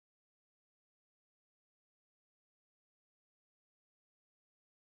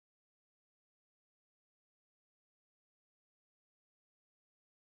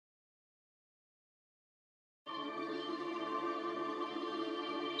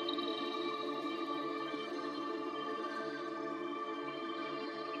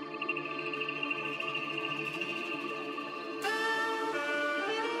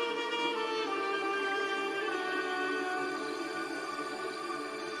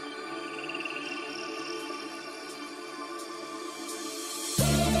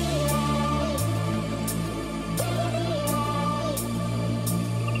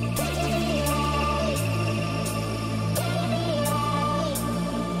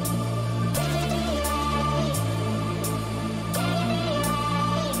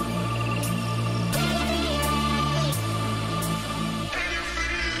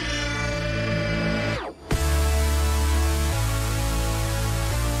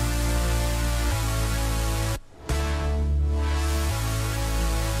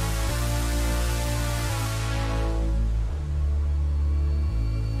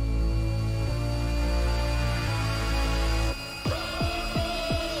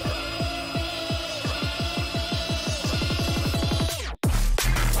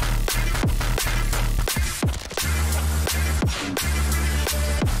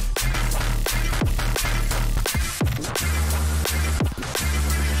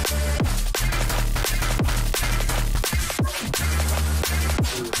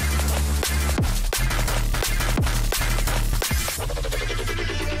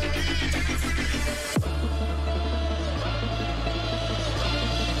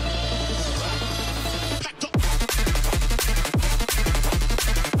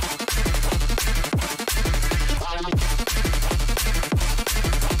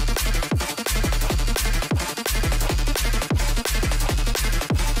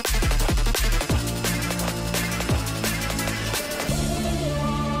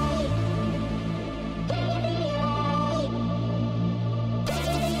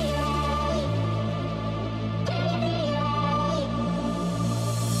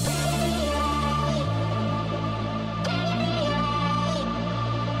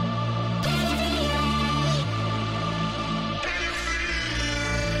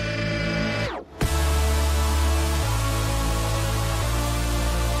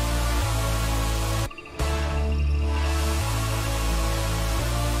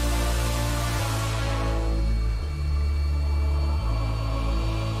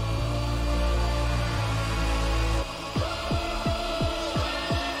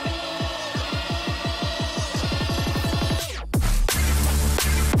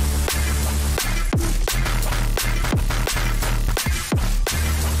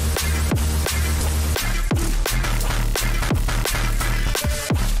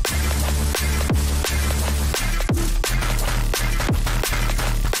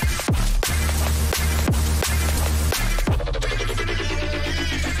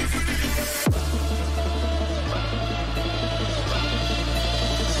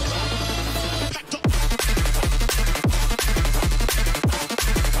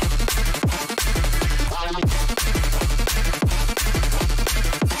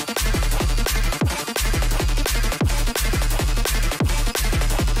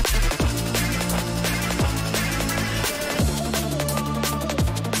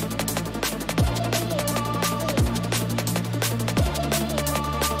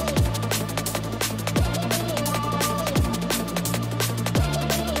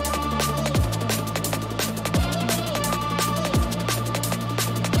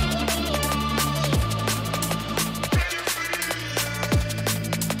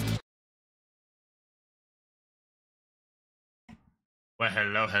Well,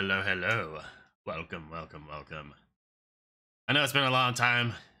 hello, hello, hello. Welcome, welcome, welcome. I know it's been a long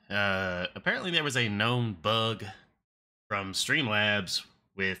time. Apparently there was a known bug from Streamlabs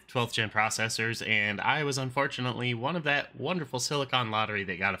with 12th gen processors, and I was unfortunately one of that wonderful silicon lottery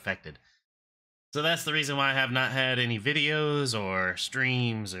that got affected. So that's the reason why I have not had any videos or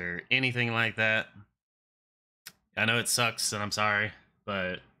streams or anything like that. I know it sucks, and I'm sorry,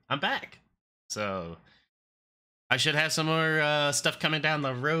 but I'm back. So I should have some more stuff coming down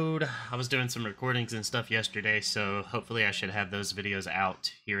the road. I was doing some recordings and stuff yesterday, so hopefully I should have those videos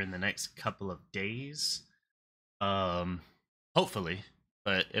out here in the next couple of days. Hopefully,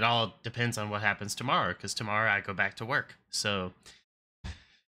 but it all depends on what happens tomorrow, because tomorrow I go back to work. So,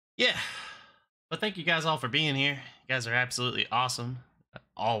 yeah. But thank you guys all for being here. You guys are absolutely awesome,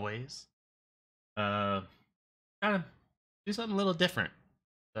 always. Kind of do something a little different.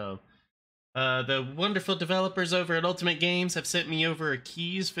 So, the wonderful developers over at Ultimate Games have sent me over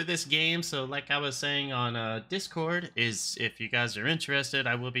keys for this game. So like I was saying on Discord, is if you guys are interested,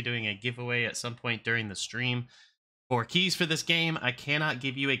 I will be doing a giveaway at some point during the stream for keys for this game. I cannot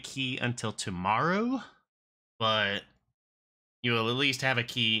give you a key until tomorrow, but you will at least have a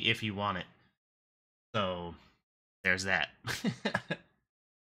key if you want it. So there's that.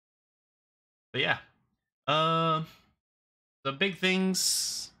 But yeah, the big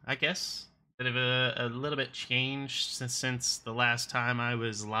things, I guess, that have a little bit changed since the last time I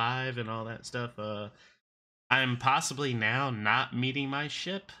was live and all that stuff. I'm possibly now not meeting my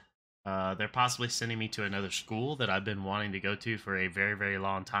ship. They're possibly sending me to another school that I've been wanting to go to for a very, very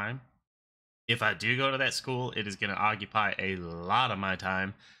long time. If I do go to that school, it is going to occupy a lot of my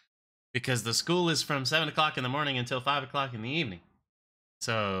time, because the school is from 7 o'clock in the morning until 5 o'clock in the evening.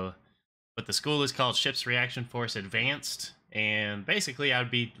 So, but the school is called Ships Reaction Force Advanced, and basically I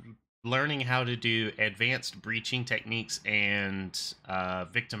would be learning how to do advanced breaching techniques and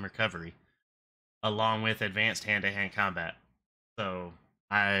victim recovery, along with advanced hand-to-hand combat. So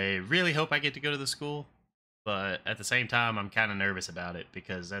I really hope I get to go to the school, but at the same time I'm kind of nervous about it,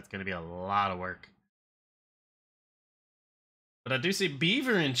 because that's going to be a lot of work. But I do see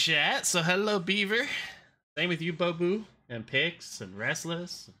Beaver in chat, so hello, Beaver. Same with you, Bobu, and Pix, and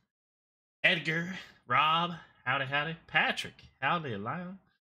Restless, Edgar, Rob, howdy, howdy, Patrick, howdy, Lion.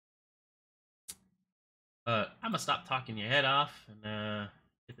 I'm gonna stop talking your head off and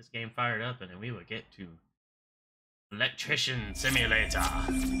get this game fired up, and then we will get to Electrician Simulator. Ah,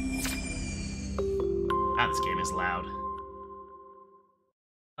 this game is loud.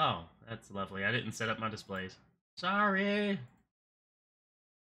 Oh, that's lovely. I didn't set up my displays. Sorry.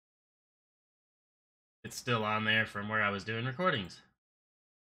 It's still on there from where I was doing recordings.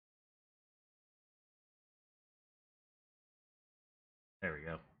 There we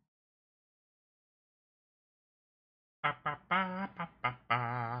go.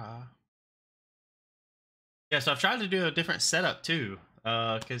 Yeah, so I've tried to do a different setup too,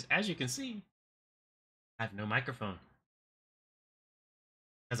 because as you can see, I have no microphone,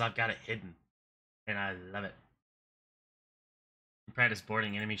 because I've got it hidden, and I love it. Practice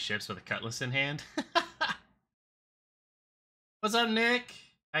boarding enemy ships with a cutlass in hand. What's up, Nick?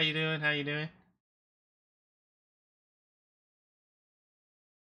 How you doing? How you doing?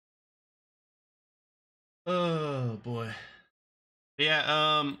 Oh boy.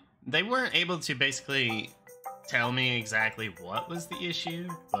 Yeah, they weren't able to basically tell me exactly what was the issue,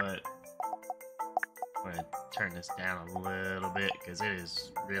 but I'm gonna turn this down a little bit because it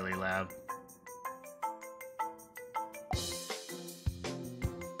is really loud.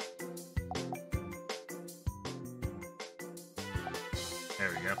 There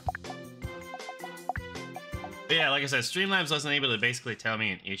we go. But yeah, like I said, Streamlabs wasn't able to basically tell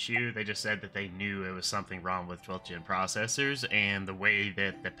me an issue. They just said that they knew it was something wrong with 12th gen processors and the way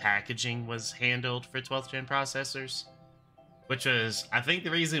that the packaging was handled for 12th gen processors. Which was, I think, the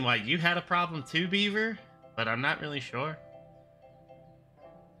reason why you had a problem too, Beaver, but I'm not really sure.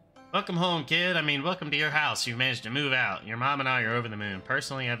 Welcome home, kid. I mean, welcome to your house. You've managed to move out. Your mom and I are over the moon.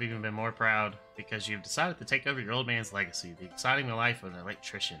 Personally, I've even been more proud because you've decided to take over your old man's legacy, the exciting life of an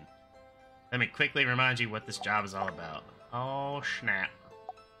electrician. Let me quickly remind you what this job is all about. Oh, snap.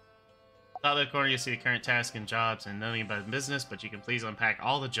 Top left corner, you'll see the current tasks and jobs and nothing about business, but you can please unpack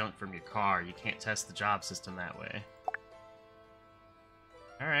all the junk from your car. You can't test the job system that way.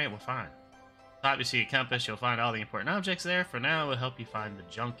 Alright, well, fine. Top, you see a compass. You'll find all the important objects there. For now, it will help you find the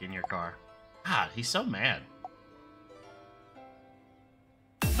junk in your car. God, he's so mad.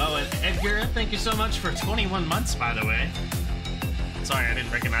 Oh, and Edgar, thank you so much for 21 months, by the way. Sorry, I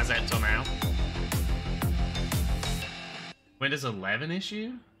didn't recognize that until now. Windows 11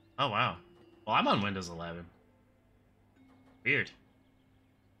 issue? Oh, wow. Well, I'm on Windows 11. Weird.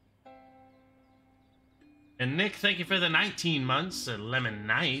 And Nick, thank you for the 19 months. Lemon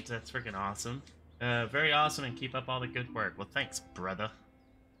Knight, that's freaking awesome. Very awesome, and keep up all the good work. Well, thanks, brother.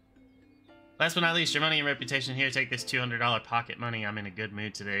 Last but not least, your money and reputation here. Take this $200 pocket money. I'm in a good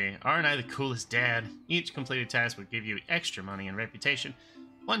mood today. Aren't I the coolest dad? Each completed task will give you extra money and reputation.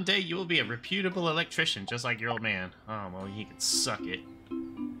 One day you will be a reputable electrician, just like your old man. Oh, well, he can suck it.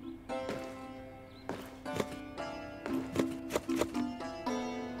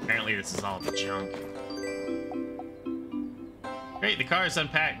 Apparently this is all junk. Great, the car is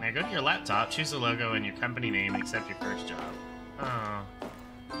unpacked. Now go to your laptop, choose the logo and your company name, and accept your first job. Oh.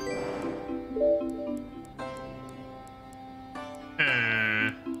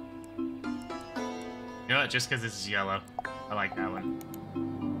 You know what, just because this is yellow. I like that one.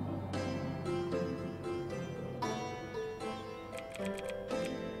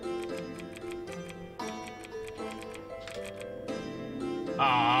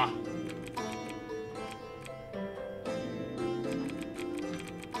 Aww.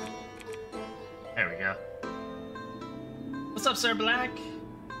 There we go. What's up, Sir Black?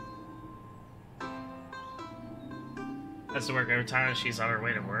 Has to work every time she's on her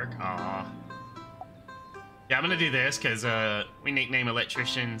way to work. Aww. Yeah, I'm gonna do this because we nickname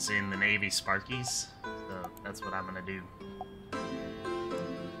electricians in the Navy Sparkies. So that's what I'm gonna do.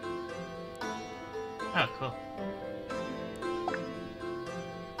 Oh, cool.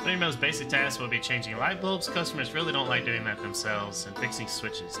 One of your most basic tasks will be changing light bulbs. Customers really don't like doing that themselves, and fixing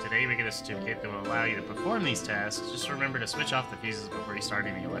switches. Today we get a certificate that will allow you to perform these tasks. Just remember to switch off the fuses before you start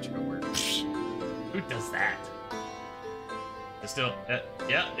any electrical work. Who does that? It's still,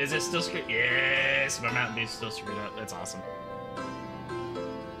 yeah, is it still screwed? Yes, my Mountain Dew's still screwed up. That's awesome.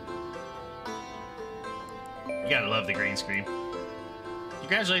 You gotta love the green screen.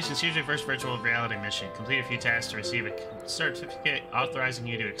 Congratulations, here's your first virtual reality mission. Complete a few tasks to receive a certificate authorizing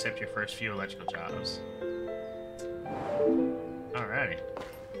you to accept your first few electrical jobs. Alrighty.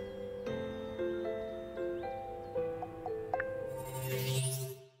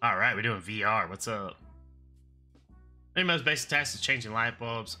 Alright, we're doing VR. What's up? The most basic task is changing light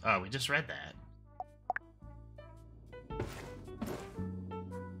bulbs. Oh, we just read that.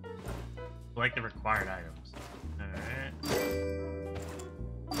 Select the required items. Alright.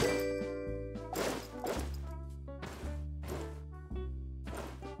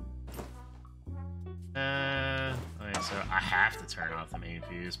 Okay, so I have to turn off the main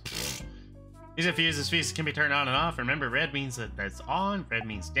fuse. These are fuses. Fuses can be turned on and off. Remember, red means that that's on. Red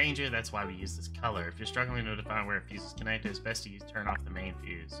means danger. That's why we use this color. If you're struggling to define where a fuse is connected, it's best to turn off the main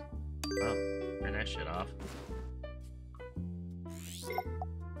fuse. Well, turn that shit off.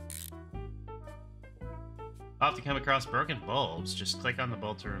 Often come across broken bulbs. Just click on the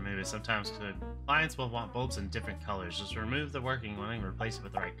bulb to remove it. Sometimes clients will want bulbs in different colors. Just remove the working one and replace it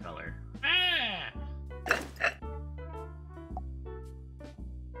with the right color. Ah!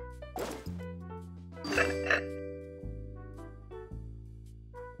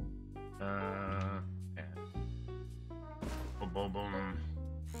 Yeah. Boom, boom, boom.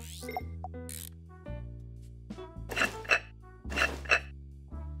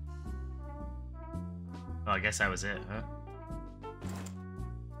 Oh, I guess that was it,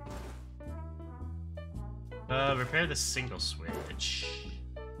 huh? Repair the single switch.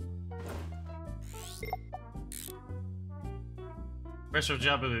 First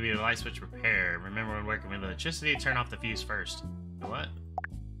job would be a light switch repair. Remember, when working with electricity, turn off the fuse first. What?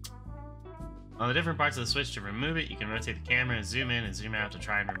 On the different parts of the switch to remove it, you can rotate the camera and zoom in and zoom out to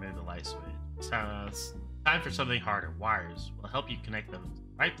try and remove the light switch. It's time for something harder. Wires will help you connect them to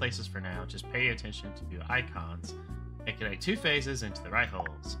the right places for now. Just pay attention to the icons and connect two phases into the right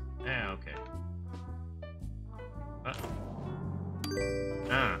holes. Yeah, okay. Uh-oh.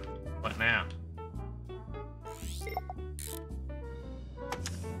 What now?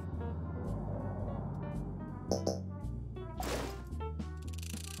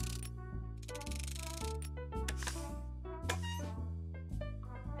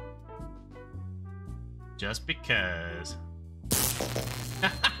 Just because.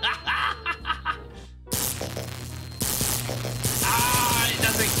 Ah, it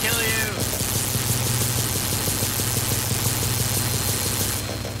doesn't kill you.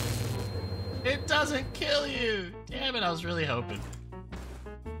 It doesn't kill you. Damn it, I was really hoping.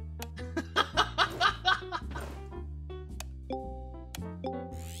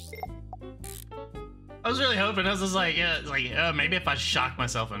 I was really hoping. I was just like, yeah, maybe if I shock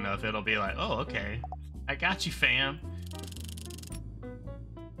myself enough, it'll be like, oh, okay. I got you, fam.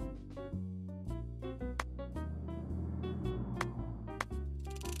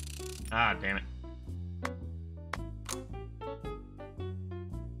 Ah, damn it.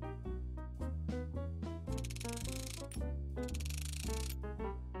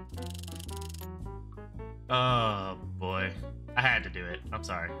 Oh boy. I had to do it. I'm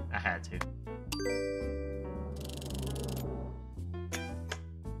sorry. I had to.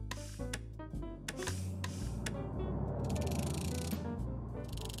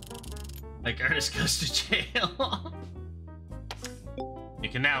 Like Ernest goes to jail. You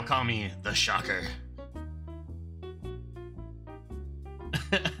can now call me the Shocker.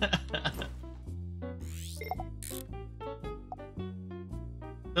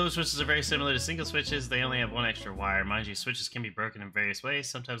 Those switches are very similar to single switches. They only have one extra wire. Mind you, switches can be broken in various ways.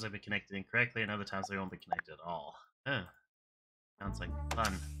 Sometimes they've been connected incorrectly, and other times they won't be connected at all. Huh. Sounds like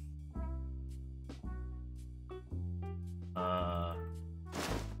fun.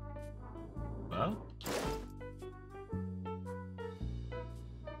 Well?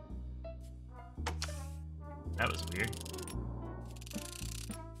 That was weird.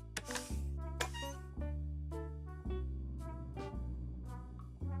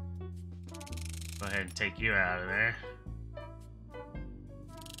 Go ahead and take you out of there.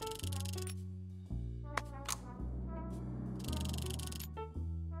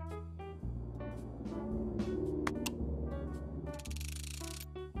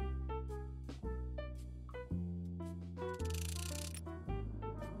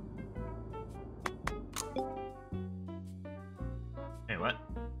 Hey, what?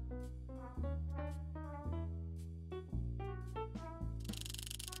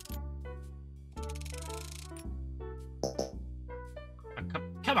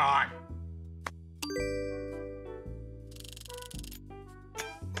 Come on!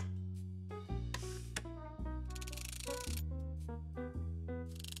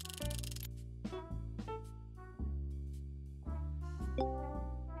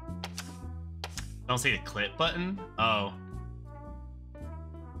 Don't see the clip button? Oh.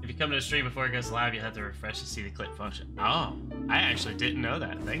 If you come to the stream before it goes live, you have to refresh to see the clip function. Oh, I actually didn't know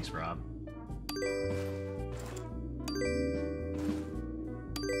that. Thanks, Rob.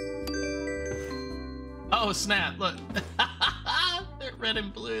 Oh, snap, look. They're red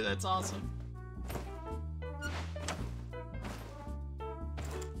and blue, that's awesome.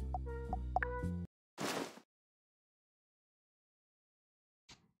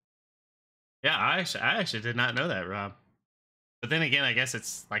 Yeah, I actually did not know that, Rob. But then again, I guess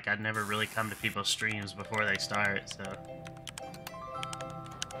it's like I'd never really come to people's streams before they start, so.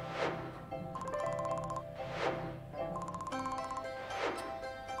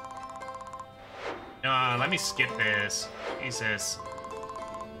 Let me skip this. Jesus.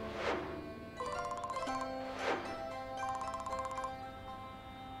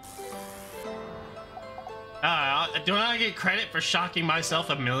 Do I get credit for shocking myself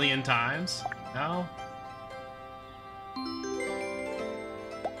 1,000,000 times? No?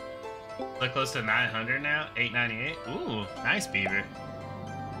 So close to 900 now? 898? Ooh, nice, Beaver.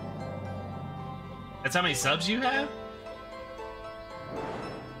 That's how many subs you have?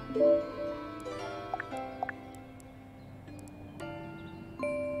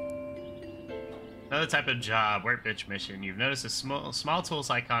 Another type of job, workbench mission. You've noticed a small tools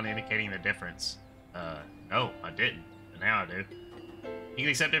icon indicating the difference. No, I didn't. But now I do. You can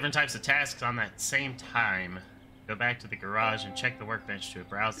accept different types of tasks on that same time. Go back to the garage and check the workbench to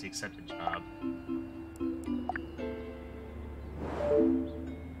browse the accepted job.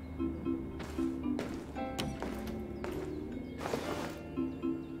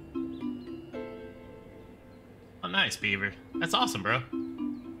 Oh, nice, Beaver. That's awesome, bro.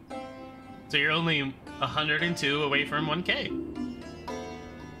 So you're only 102 away from 1K.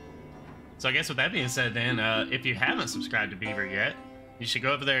 So I guess with that being said, then, if you haven't subscribed to Beaver yet, you should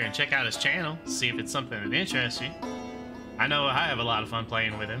go over there and check out his channel, see if it's something that interests you. I know I have a lot of fun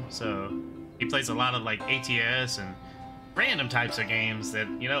playing with him, so he plays a lot of like ATS and random types of games that,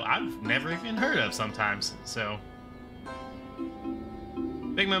 you know, I've never even heard of sometimes, so.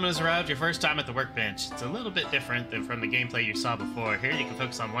 Big moment has arrived, your first time at the workbench. It's a little bit different than from the gameplay you saw before. Here you can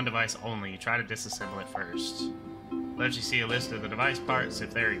focus on one device only. Try to disassemble it first. Let you see a list of the device parts.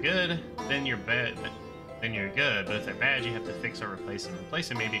 If they're good, then you're good. But if they're bad, you have to fix or replace them.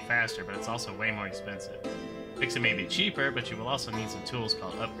 Replacing may be faster, but it's also way more expensive. Fixing may be cheaper, but you will also need some tools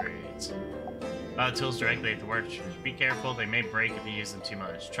called upgrades. Buy the tools directly at the workbench. Be careful, they may break if you use them too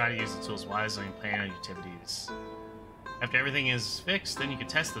much. Try to use the tools wisely and plan on your activities. After everything is fixed, then you can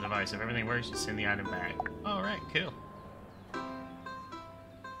test the device. If everything works, you send the item back. Alright, cool.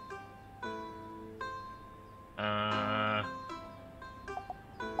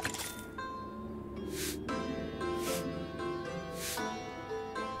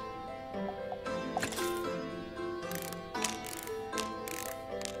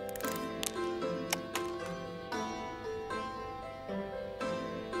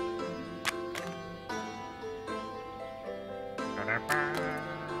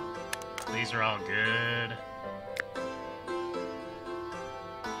 These are all good.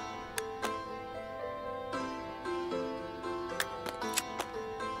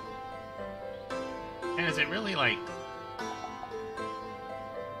 And is it really like...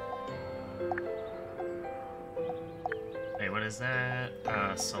 Wait, what is that?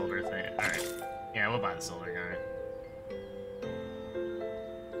 Solder thing. Alright. Yeah, we'll buy the solder guy.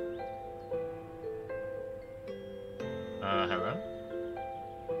 Hello?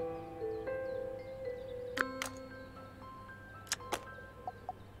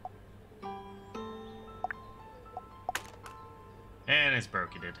 And it's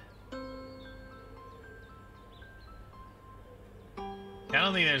broken it. I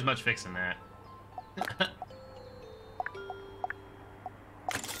don't think there's much fixing that.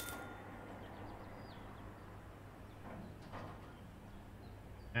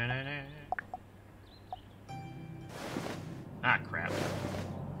 Ah, crap.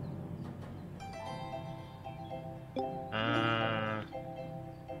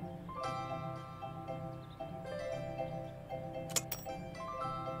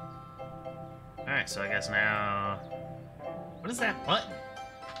 Alright, so I guess now... What is that button?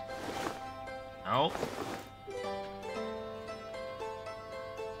 Nope.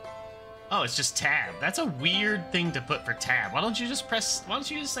 Oh, it's just tab. That's a weird thing to put for tab. Why don't you just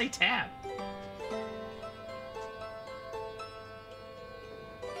say tab?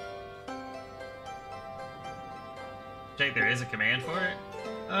 Jake, there is a command for it?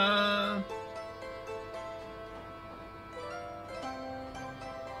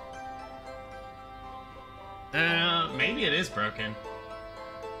 Maybe it is broken.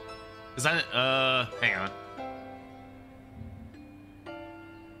 Cause hang on.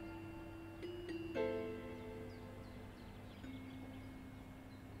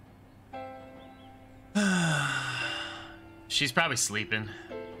 She's probably sleeping.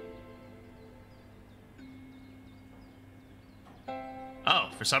 Oh,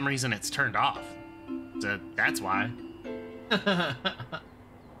 for some reason it's turned off. So that's why.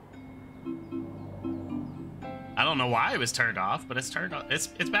 I don't know why it was turned off, but it's turned off. It's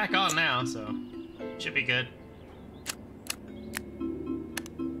back on now, so should be good.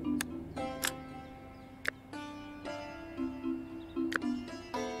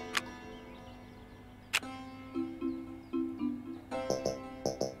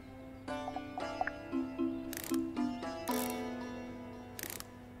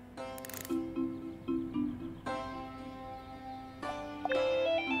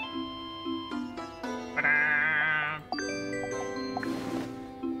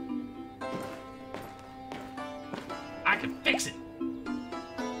 I can fix it.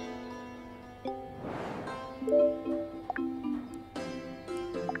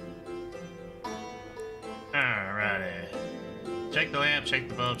 Alrighty. Check the lamp, check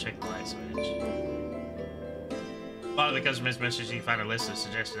the bulb, check the light switch. Follow the customer's message, you can find a list of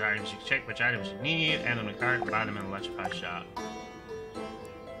suggested items. You can check which items you need, add them to the cart, and buy them in the electrify shop.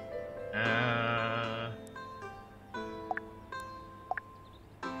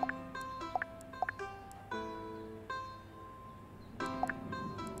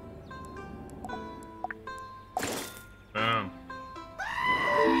 Boom.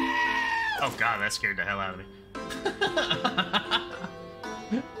 Oh god, that scared the hell out of me.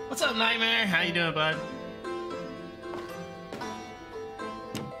 What's up, Nightmare? How you doing, bud?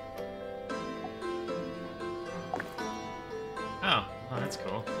 Oh, that's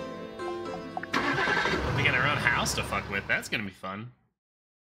cool. We got our own house to fuck with. That's gonna be fun.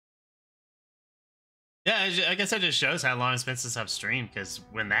 Yeah, I guess that just shows how long it's been since I've streamed, because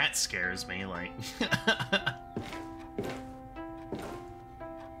when that scares me, like...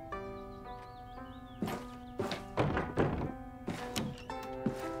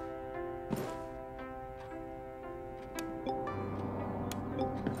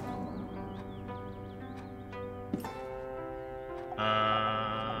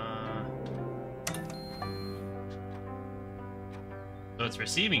 So it's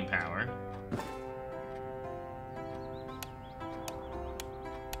receiving power.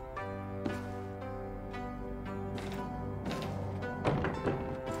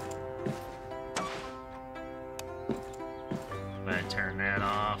 Might turn that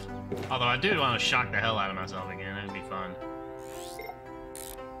off. Although I do want to shock the hell out of myself again. It'd be fun.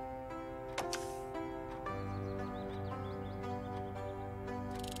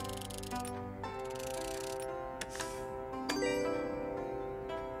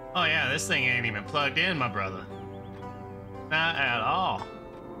 Oh yeah, this thing ain't even plugged in, my brother. Not at all.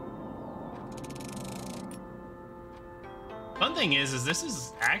 Fun thing is this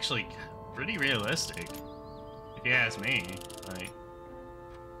is actually pretty realistic, if you ask me. Like,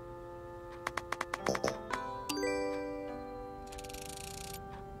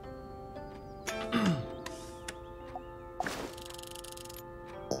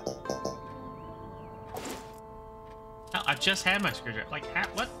 just had my screwdriver. Like,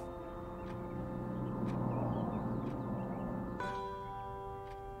 what?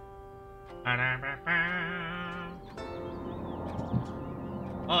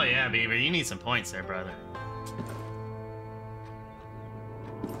 Oh yeah, Beaver, you need some points there, brother.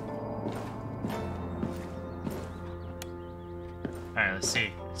 Alright, let's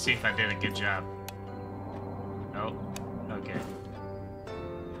see. See if I did a good job. Nope. Okay.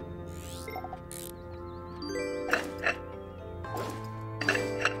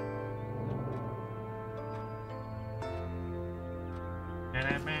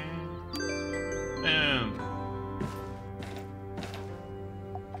 Boom.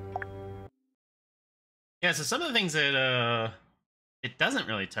 Yeah, so some of the things that it doesn't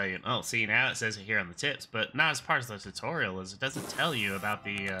really tell you. Oh, see, now it says it here on the tips, but not as part of the tutorial, is it doesn't tell you about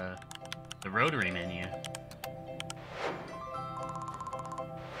the rotary menu.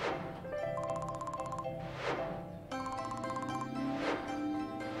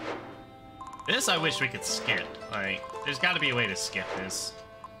 This I wish we could skip. Like, there's got to be a way to skip this.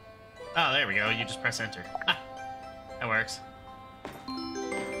 Oh, there we go. You just press enter. Ah, that works.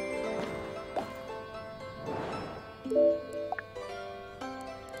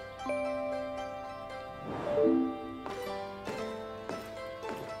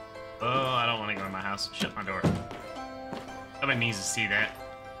 Oh, I don't want to go in my house. Shut my door. Nobody needs to see that.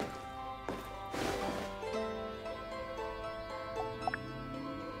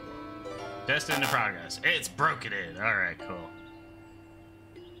 Test into progress. It's broken in. Alright, cool.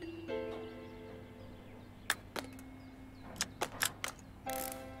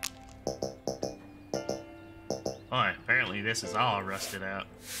 Boy, apparently this is all rusted out.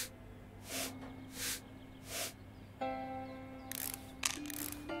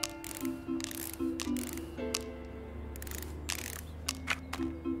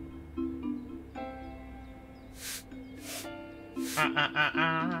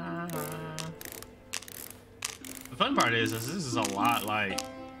 The fun part is this is a lot like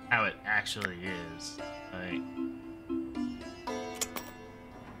how it actually is. Like,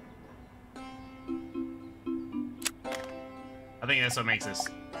 I think that's what makes this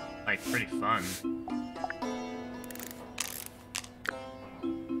like pretty fun.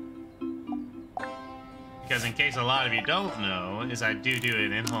 Because in case a lot of you don't know, is I do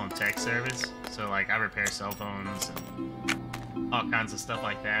an in-home tech service. So like I repair cell phones and all kinds of stuff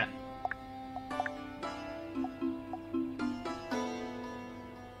like that.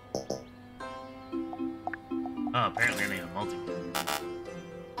 Oh, apparently I need a multi-tool.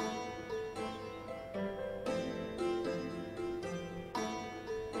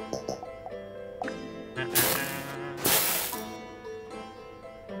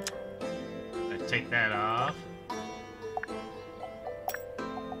 Take that off.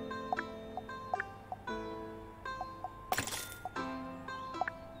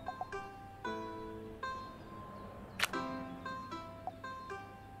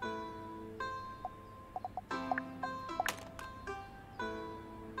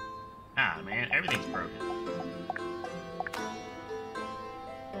 Ah, man, everything's broken.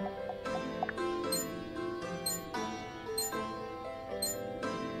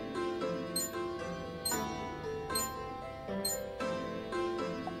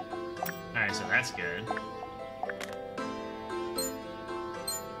 Alright, so that's good.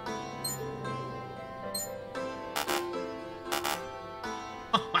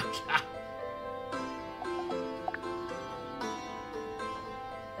 Oh my god.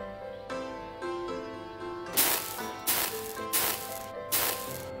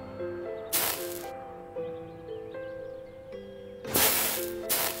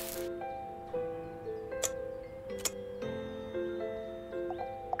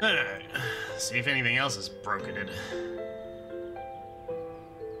 Alright, see if anything else is broken.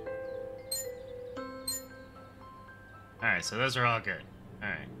 Alright, so those are all good.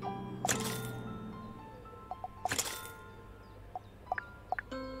 Alright.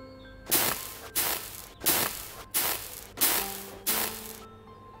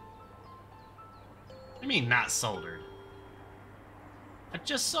 What do you mean not soldered? I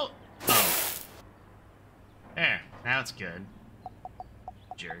just sold. Oh. There, now it's good.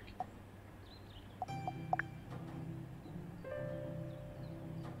 Jerk.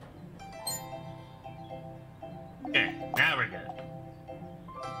 Okay, now we're good.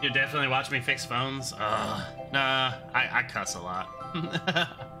 You definitely watch me fix phones? Nah, I cuss a lot.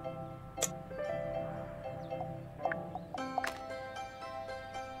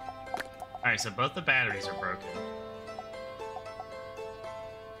 Alright, so both the batteries are broken.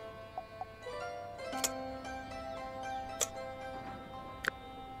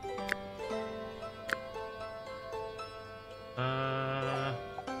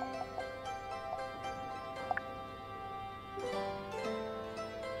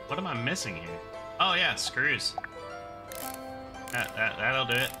 What am I missing here? Oh yeah, screws. That'll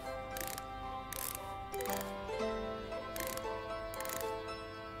do it.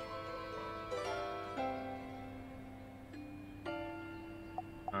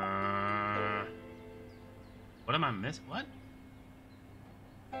 What am I missing? What?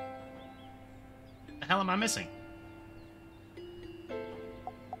 The hell am I missing?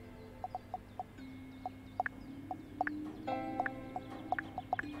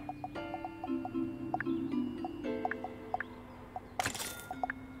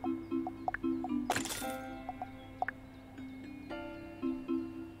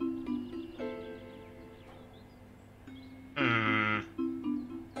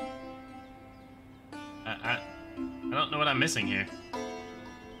 I don't know what I'm missing here.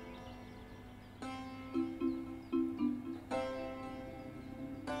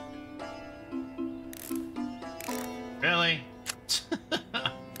 Really?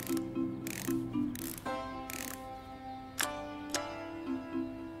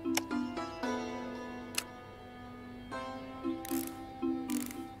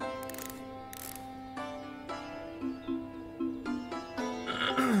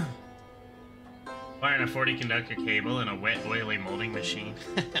 Wiring a 40 conductor cable in a wet, oily molding machine.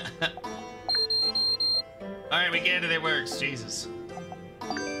 Alright, we get it. It works. Jesus.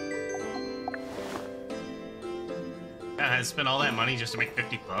 I spent all that money just to make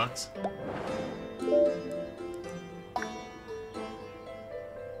 50 bucks.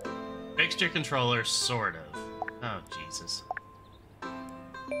 Fixture controller, sort of. Oh, Jesus. You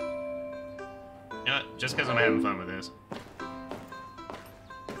know what? Just because I'm having fun with this.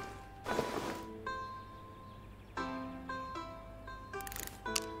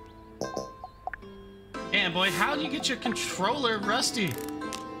 Damn, boy, how'd you get your controller rusty?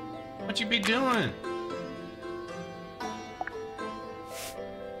 What you be doing?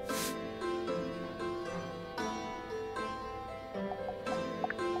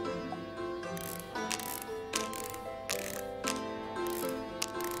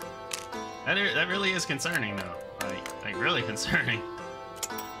 That really is concerning, though. Like really concerning.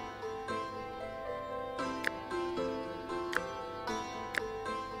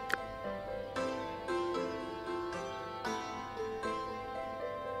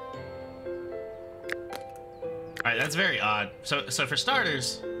 Alright, that's very odd. So for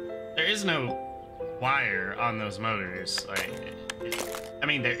starters, there is no wire on those motors. Like, I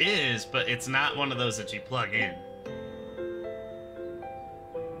mean, there is, but it's not one of those that you plug in.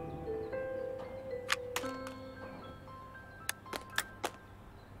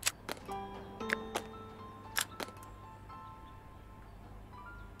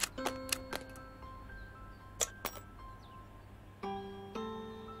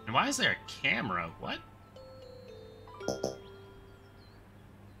 And why is there a camera? What?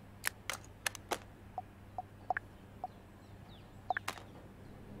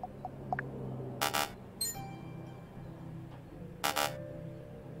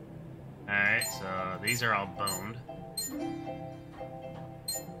 Alright, so these are all boned.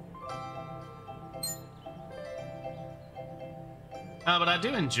 But I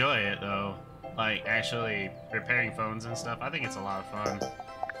do enjoy it, though. Like, actually repairing phones and stuff. I think it's a lot of fun.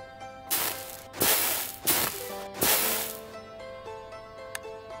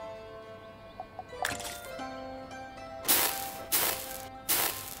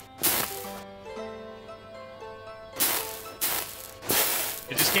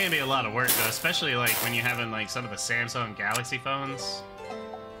 It just can be a lot of work, though, especially like when you're having like some of the Samsung Galaxy phones.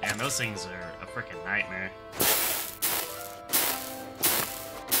 And those things are a freaking nightmare.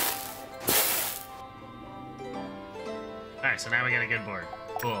 Alright, so now we got a good board.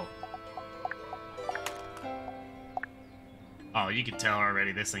 Cool. Oh, you can tell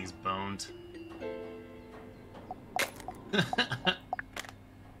already this thing's boned.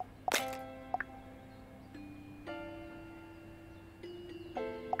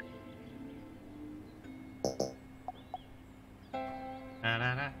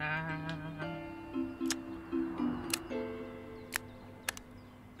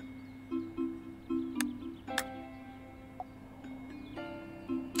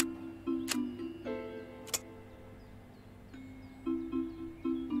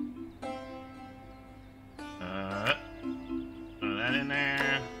 Throw that in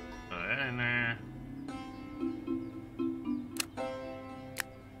there. Throw that in there.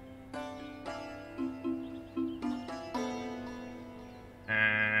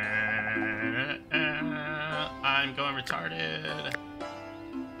 I'm going retarded.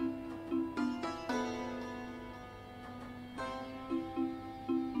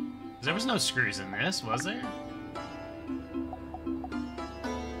 There was no screws in this, was there?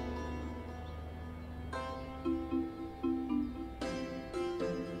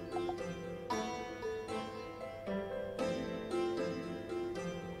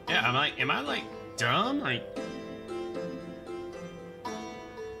 Yeah, I'm like, am I like dumb? Like,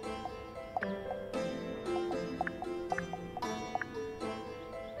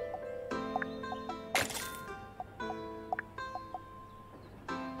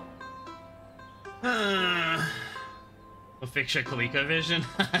 we'll fix your ColecoVision.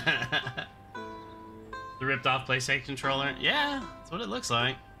 The ripped off PlayStation controller. Yeah, that's what it looks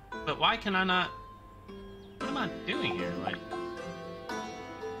like. But why can I not? What am I doing here? Like,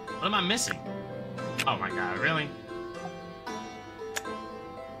 what am I missing? Oh my god, really?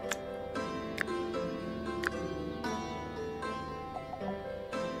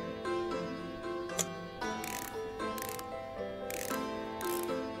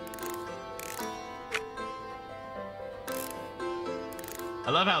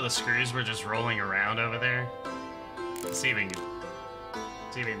 I love how the screws were just rolling around over there. Let's see if we can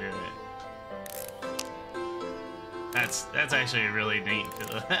do it. That's actually really neat.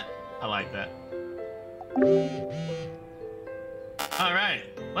 I like that. All right.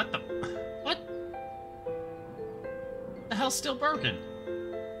 What the hell's still broken?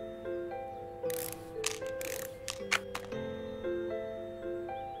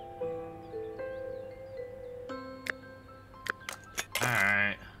 All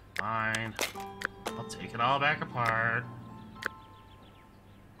right. Fine. I'll take it all back apart.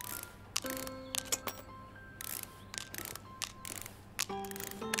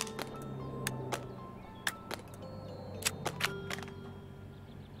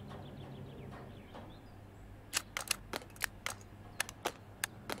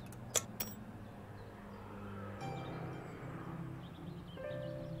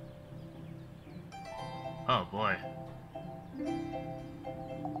 Oh boy.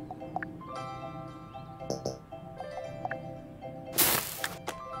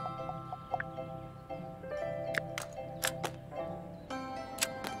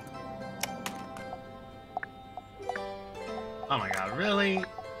 Oh my god, really?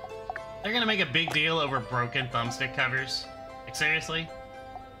 They're gonna make a big deal over broken thumbstick covers? Like, seriously?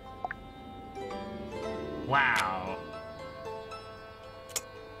 Wow.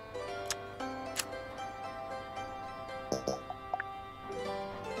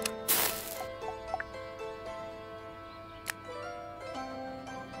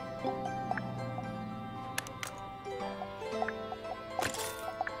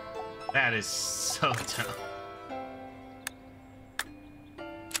 That is so dumb.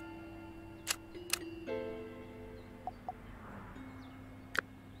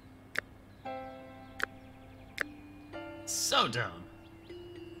 So dumb.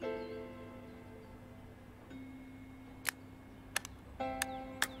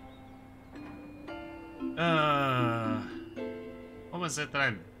 What was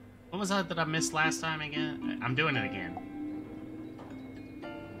that that I missed last time again? I'm doing it again.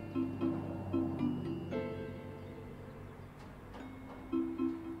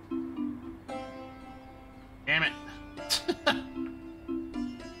 Damn it.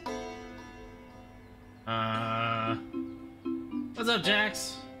 What's up,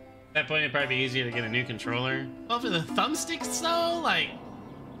 Jax? At that point, it'd probably be easier to get a new controller. Well, for the thumbsticks, though, like...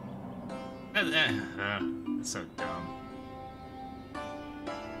 That's so dumb.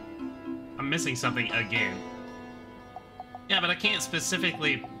 I'm missing something again. Yeah, but I can't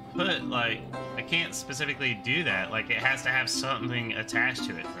specifically put, like... I can't specifically do that. Like, it has to have something attached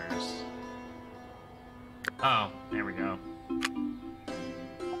to it first. Oh, there we go.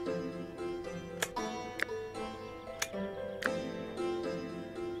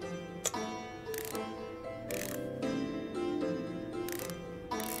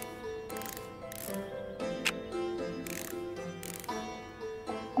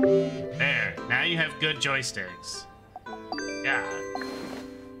 There, now you have good joysticks. Yeah.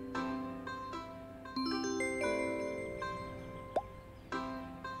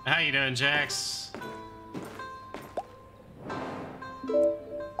 How you doing, Jax?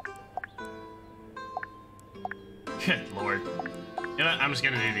 Good lord. You know what? I'm just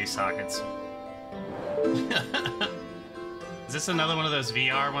gonna do these sockets. Is this another one of those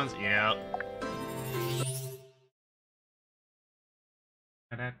VR ones? Yeah.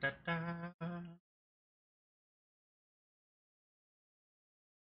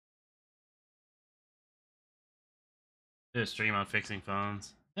 Do a stream on fixing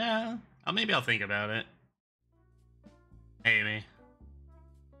phones. Yeah, maybe I'll think about it. Maybe.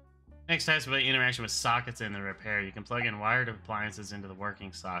 Next types about interaction with sockets in the repair. You can plug in wired appliances into the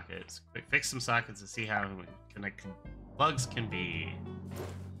working sockets. Quick, fix some sockets to see how connect plugs can be.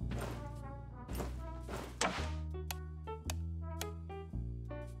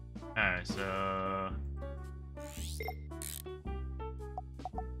 Alright, so...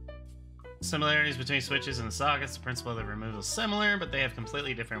 Similarities between switches and the sockets. The principle of the removal is similar, but they have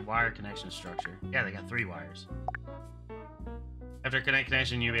completely different wire connection structure. Yeah, they got 3 wires. After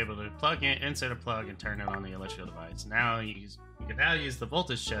connection, you'll be able to plug in, insert a plug, and turn it on the electrical device. Now you can now use the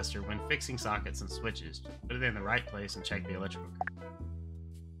voltage tester when fixing sockets and switches. Just put it in the right place and check the electrical current.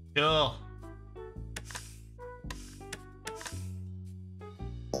 Cool.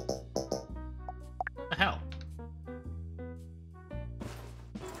 What the hell?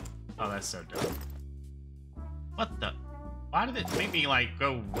 Oh, that's so dumb. What the? Why did it make me, like,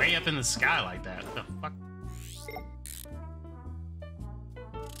 go way up in the sky like that? What the fuck?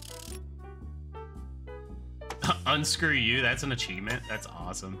 Unscrew you? That's an achievement? That's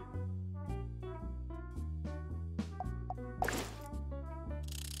awesome.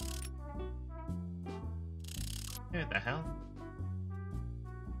 What the hell?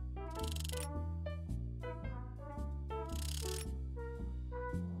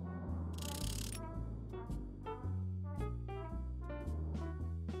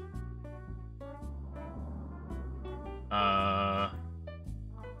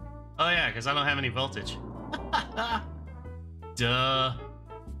 Oh yeah, because I don't have any voltage. Duh.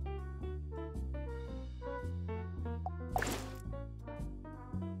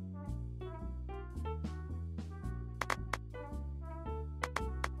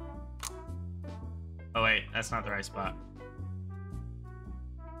 Oh wait, that's not the right spot.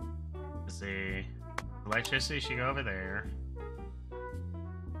 Let's see. Electricity should go over there.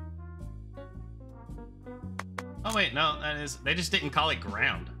 Oh wait, no, that is... They just didn't call it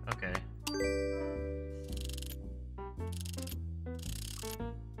ground. Okay.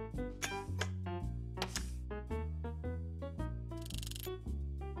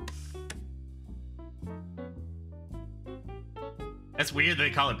 That's weird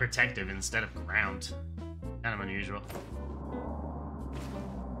they call it protective instead of ground. Kind of unusual.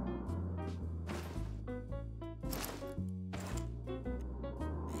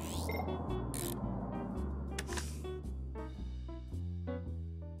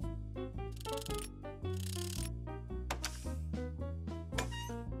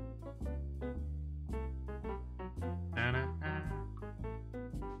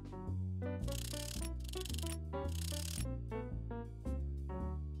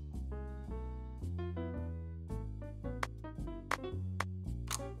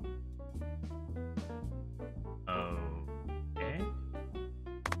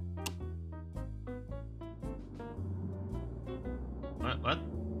 What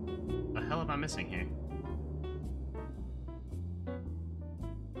the hell am I missing here?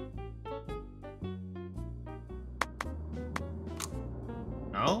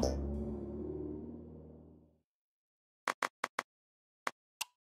 No?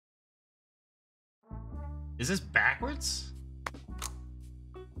 Is this backwards?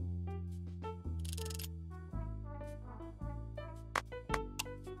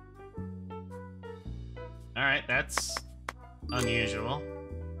 Alright, that's unusual.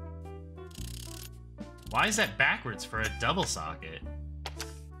 Why is that backwards for a double socket?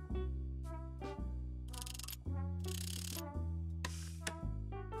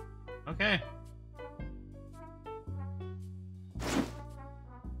 Okay.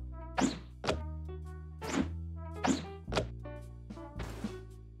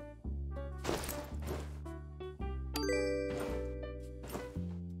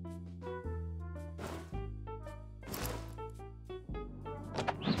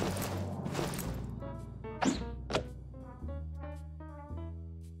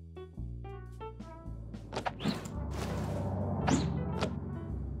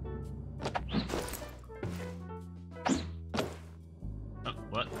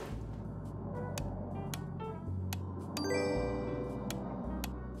 What?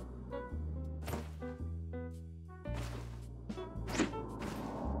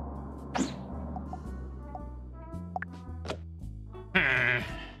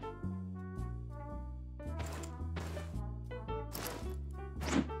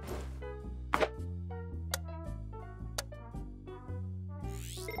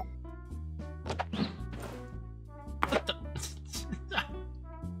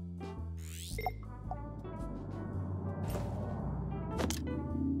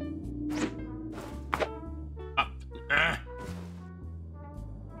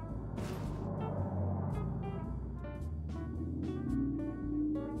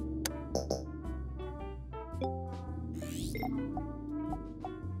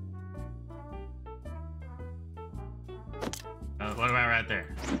 What about right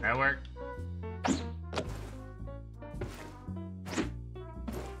there? That work?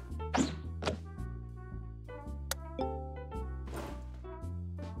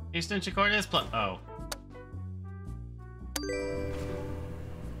 extension cord is oh.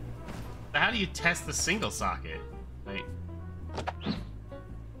 So how do you test the single socket? Like...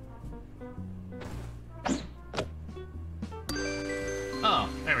 Oh,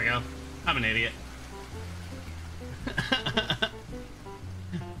 there we go. I'm an idiot.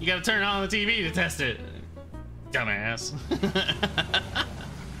 You gotta turn on the TV to test it. Dumbass.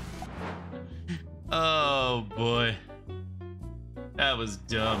 Oh boy. That was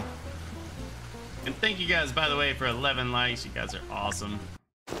dumb. And thank you guys, by the way, for 11 likes. You guys are awesome.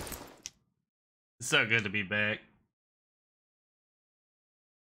 It's so good to be back.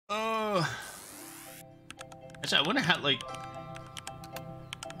 Oh. Actually, I wonder how, like...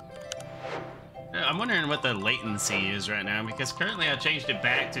 I'm wondering what the latency is right now, because currently I changed it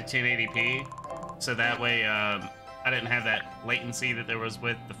back to 1080p. So that way, I didn't have that latency that there was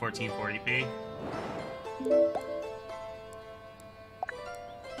with the 1440p.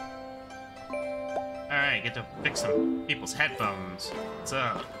 Alright, get to fix some people's headphones. What's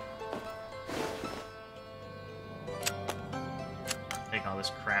up? Take all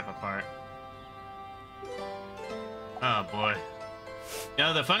this crap apart. Oh boy. You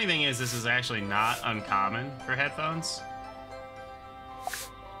know, the funny thing is, this is actually not uncommon for headphones.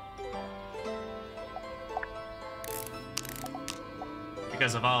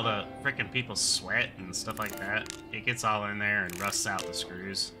 Because of all the frickin' people's sweat and stuff like that, it gets all in there and rusts out the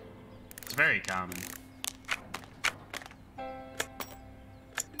screws. It's very common.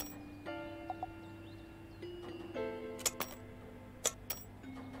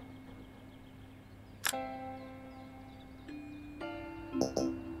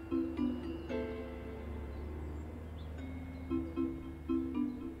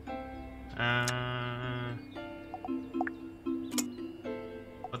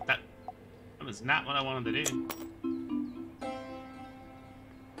 But that was not what I wanted to do.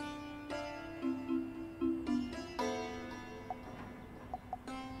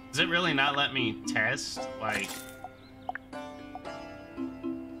 Does it really not let me test? Like...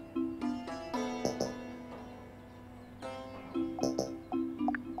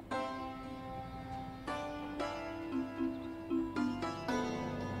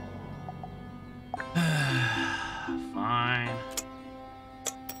 Fine.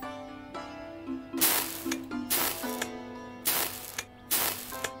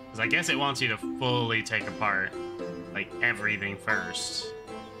 Because I guess it wants you to fully take apart, like, everything first.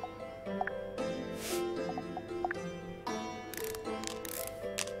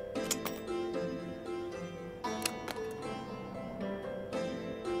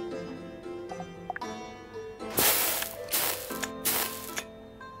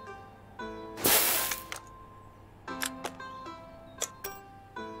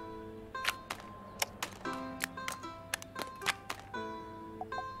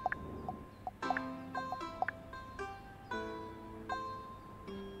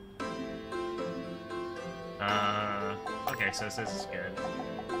 Okay, so this is good.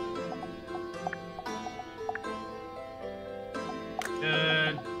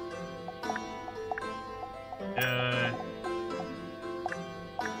 Good. Good.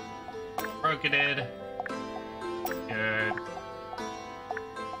 Broketed. Good.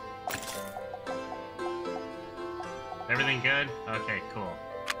 Everything good? Okay, cool.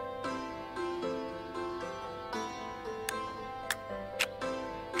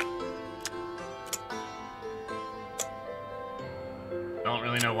 Don't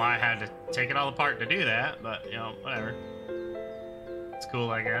really know why I had to take it all apart to do that, but, you know, whatever. It's cool,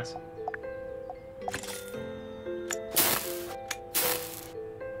 I guess.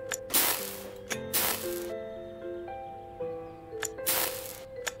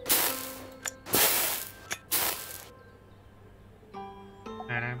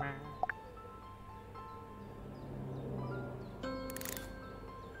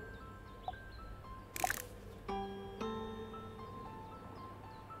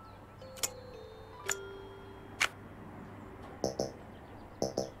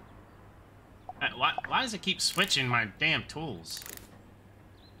 Why does it keep switching my damn tools?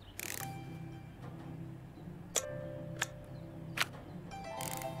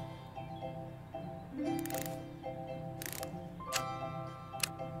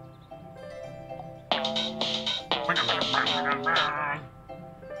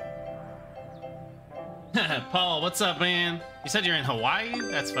 Paul, what's up, man? You said you're in Hawaii?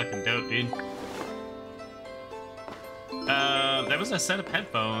 That's fucking dope, dude. There was a set of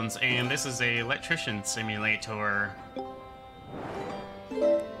headphones, and this is a Electrician simulator.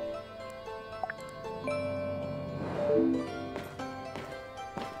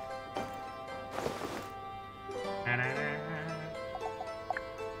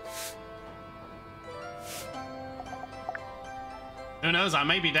 Who knows? I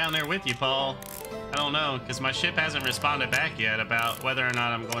may be down there with you, Paul. I don't know, because my ship hasn't responded back yet about whether or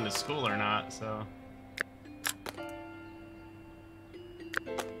not I'm going to school or not, so...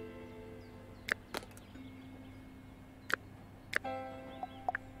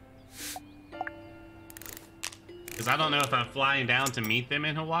 Because I don't know if I'm flying down to meet them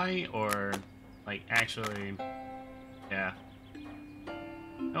in Hawaii, or, like, actually... Yeah.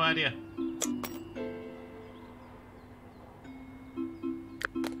 No idea.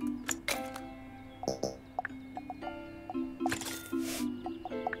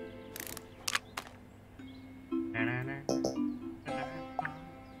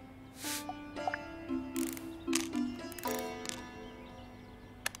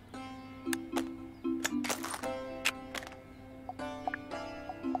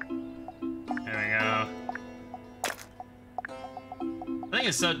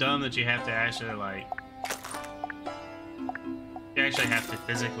 It's so dumb that you have to actually, like... You actually have to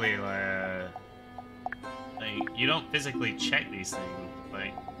physically, like, you don't physically check these things,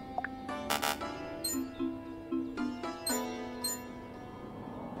 like...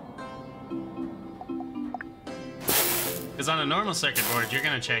 Because on a normal circuit board, you're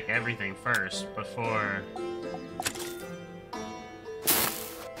gonna check everything first before...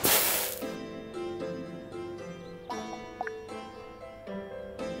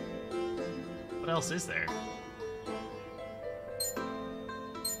 What else is there?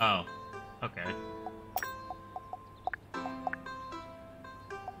 Oh, okay.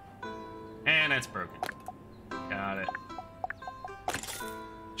 And that's broken. Got it.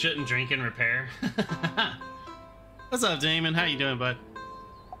 Shouldn't drink and repair. What's up, Damon? How you doing, bud?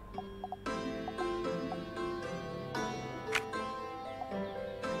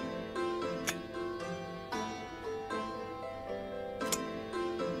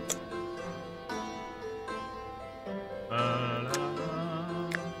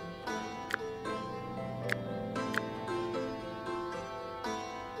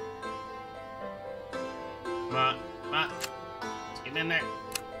 Come on. Let's get in there.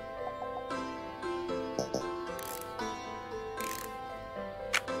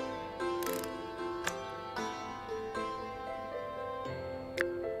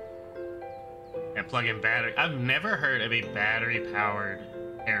 And plug in battery. I've never heard of a battery-powered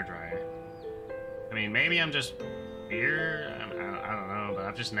hairdryer. I mean, maybe I'm just weird. I don't know, but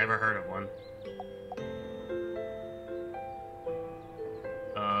I've just never heard of one.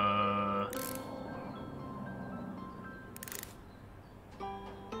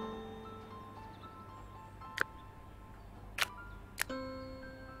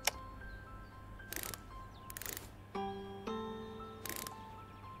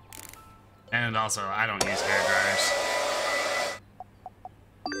 And also, I don't use hairdryers.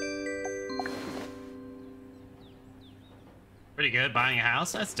 Pretty good, buying a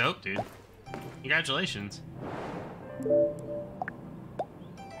house? That's dope, dude. Congratulations.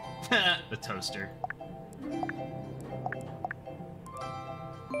 The toaster.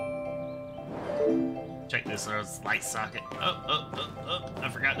 Check this light socket. Oh. I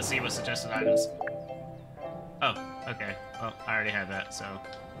forgot to see what suggested items. Oh, okay. Well, I already have that, so...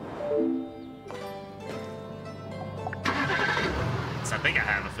 I think I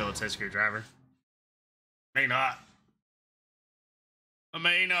have a Phillips head screwdriver. May not. I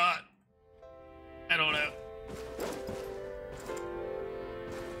may not. I don't know.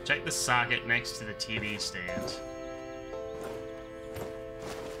 Check the socket next to the TV stand.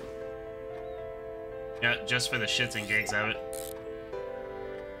 Yeah, just for the shits and gigs of it.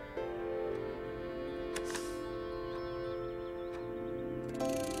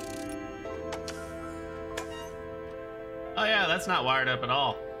 Oh yeah, that's not wired up at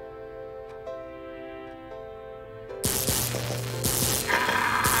all.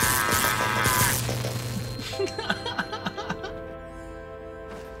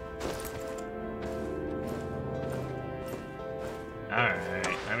 Alright,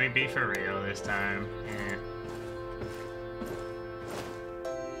 let me be for real this time. Yeah.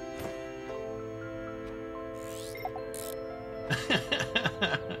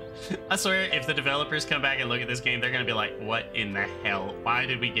 I swear, if the developers come back and look at this game, they're gonna be like, what in the hell? Why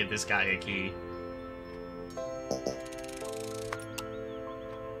did we give this guy a key?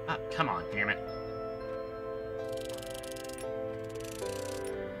 Ah, come on, damn it.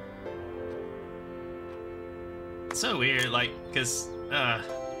 It's so weird, like, because, I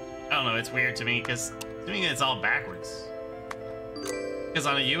don't know, it's weird to me, because to me it's all backwards. Because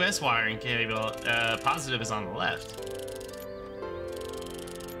on a US wiring cable, positive is on the left.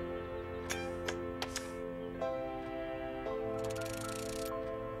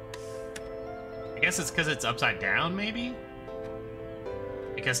 I guess it's because it's upside down, maybe?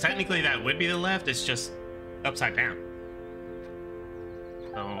 Because technically that would be the left, it's just upside down.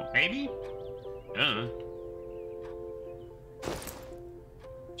 So, maybe? I don't know.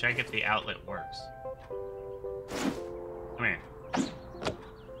 Check if the outlet works. Come here.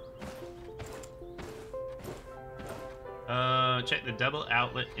 Check the double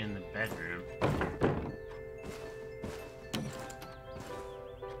outlet in the bedroom.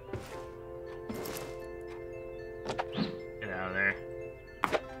 Get out of there.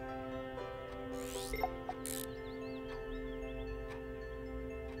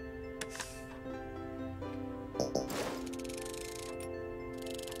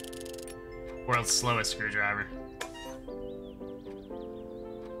 World's slowest screwdriver.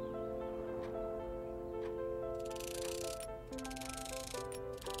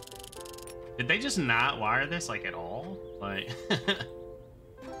 Did they just not wire this, like, at all? Like...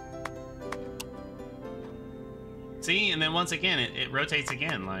 See? And then once again, it rotates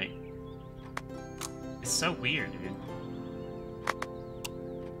again, like... It's so weird, dude.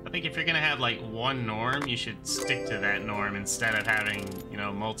 I think if you're gonna have, like, one norm, you should stick to that norm instead of having, you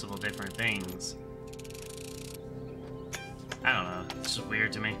know, multiple different things. I don't know. It's just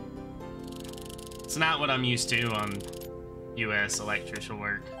weird to me. It's not what I'm used to on US electrical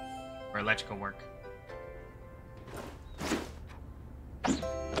work. Or electrical work.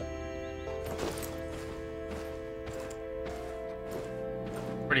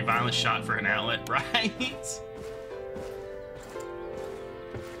 Pretty violent shot for an outlet, right?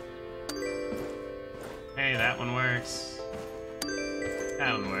 Hey, that one works.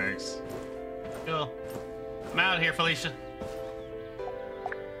 That one works. Cool. I'm out of here, Felicia.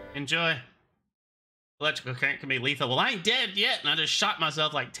 Enjoy. Electrical current can be lethal. Well, I ain't dead yet, and I just shot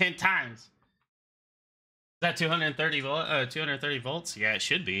myself like 10 times. Is that 230 volts? Yeah, it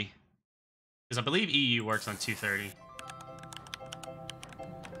should be. Because I believe EU works on 230.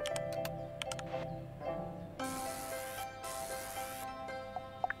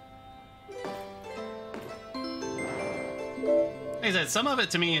 Like I said, some of it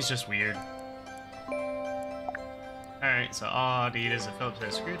to me is just weird. Alright, so all I need is a Phillips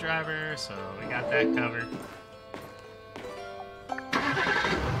head screwdriver, so we got that covered.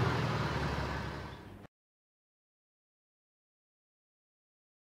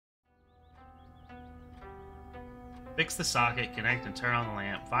 Fix the socket, connect and turn on the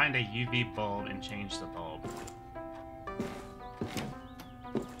lamp, find a UV bulb and change the bulb.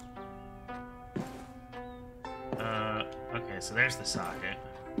 Okay, so there's the socket.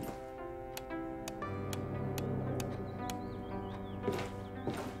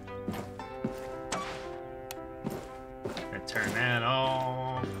 Turn that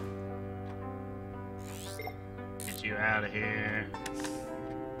off. Get you out of here.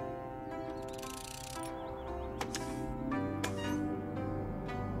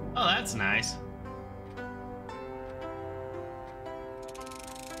 Oh, that's nice.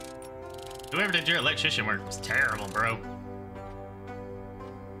 Whoever did your electrician work was terrible, bro.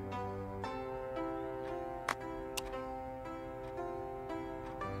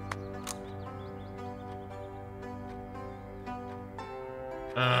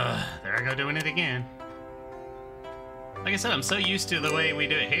 There I go doing it again. Like I said, I'm so used to the way we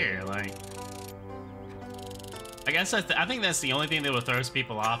do it here, like... I guess I think that's the only thing that will throw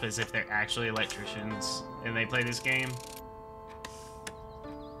people off is if they're actually electricians and they play this game.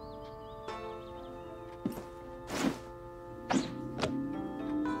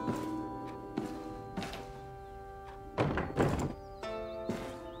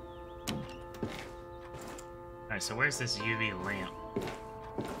 Alright, so where's this UV lamp?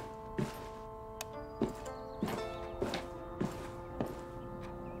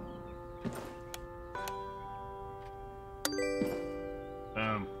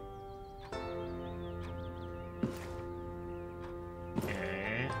 Boom.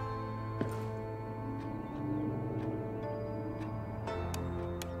 Okay.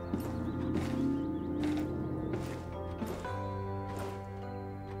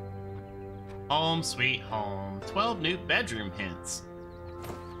 Home sweet home. 12 new bedroom hints.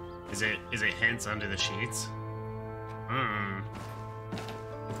 Is it hints under the sheets?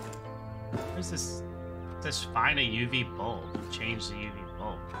 Where's this? It says find a UV bulb and change the UV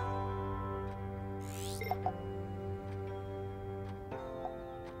bulb.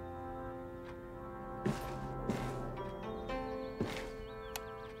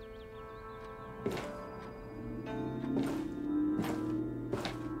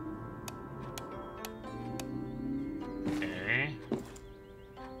 Okay.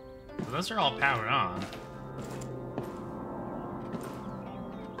 So those are all powered on.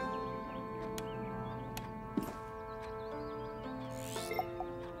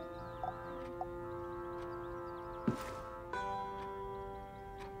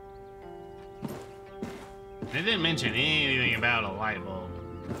 They didn't mention anything about a light bulb.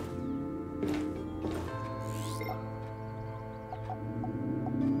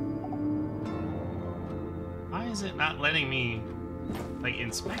 Why is it not letting me, like,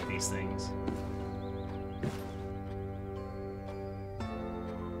 inspect these things?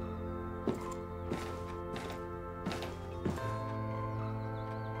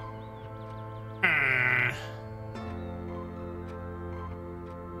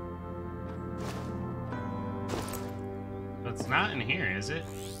 It's not in here, is it?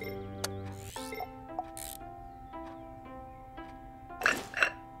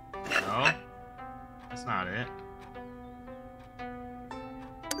 No, that's not it.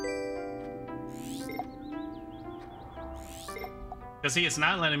 Because see, it's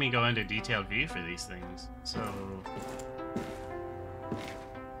not letting me go into detailed view for these things, so...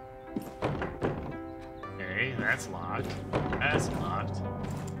 Okay, that's locked. That's locked.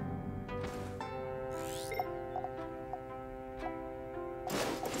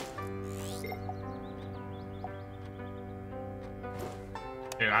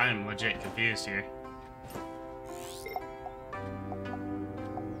 Dude, I am legit confused here.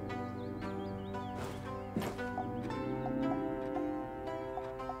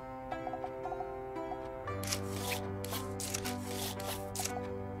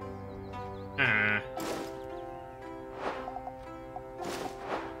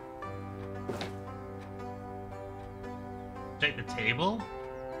 Take the table?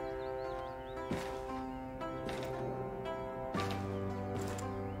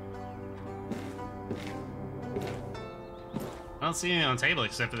 I don't see anything on the table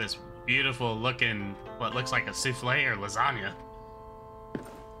except for this beautiful looking, what looks like a souffle or lasagna.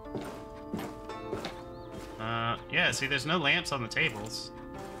 Yeah, see, there's no lamps on the tables.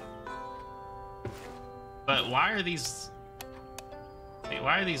 But why are these... Wait,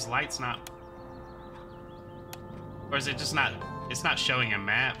 why are these lights not... Or is it just not... It's not showing a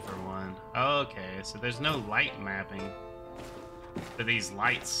map for one. Okay, so there's no light mapping for these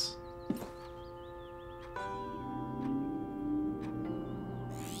lights.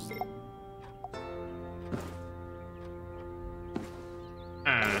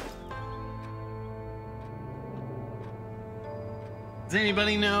 Does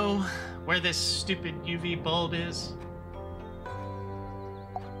anybody know where this stupid UV bulb is?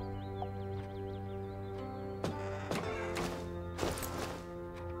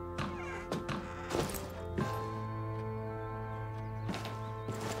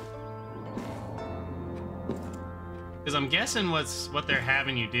 Because I'm guessing what they're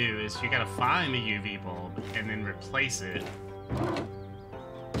having you do is you gotta find the UV bulb and then replace it.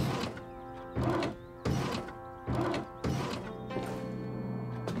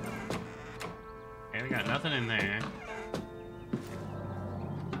 Got nothing in there.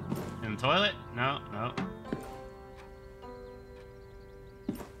 In the toilet? No, no.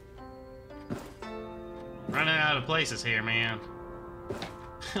 Running out of places here, man.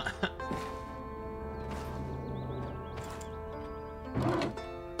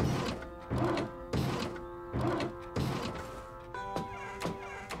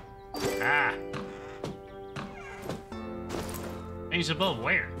 Ah. Change the bulb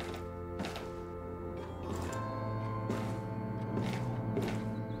where?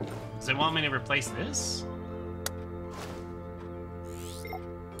 Does it want me to replace this?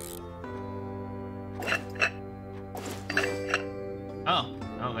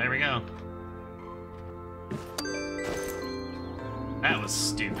 Oh, there we go. That was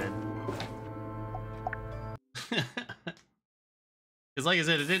stupid. Because like I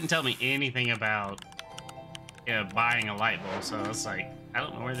said, it didn't tell me anything about buying a light bulb, so I was like, I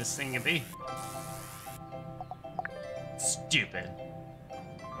don't know where this thing could be. Stupid.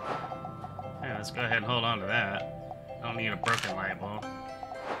 Yeah, let's go ahead and hold on to that. I don't need a broken light bulb.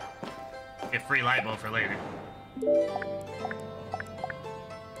 Get free light bulb for later. Go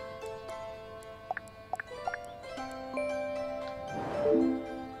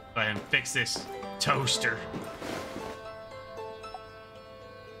ahead and fix this toaster.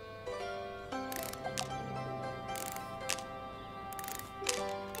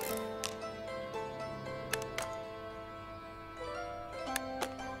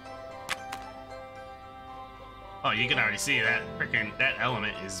 Oh, you can already see that freaking that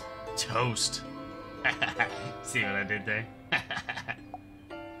element is toast. See what I did there?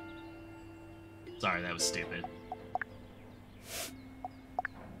 Sorry, that was stupid.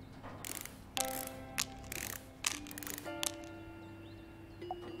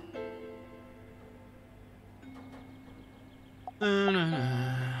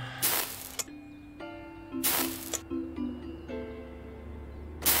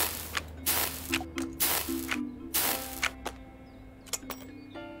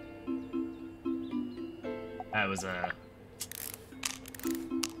 was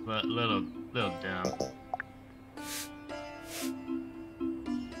a little dumb.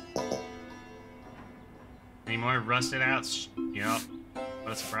 Any more rusted outs? Yep.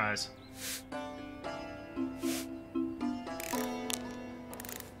 What a surprise.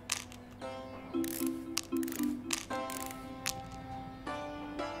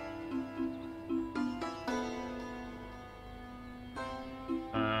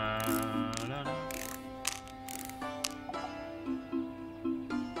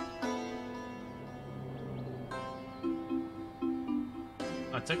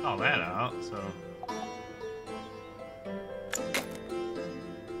 I took all that out, so...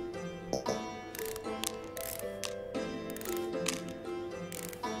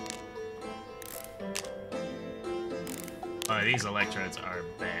 Oh, these electrodes are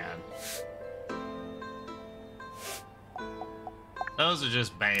bad. Those are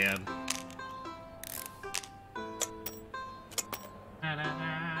just bad.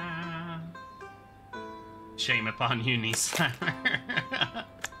 Shame upon you, Nissan.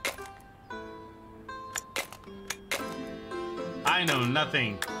 I know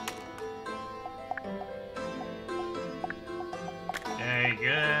nothing. Okay,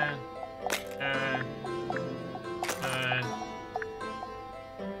 good. Good. Good.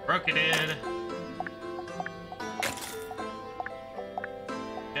 Broke it in.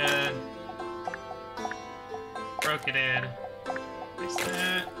 Good. Broke it in. Fix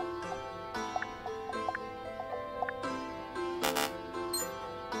that.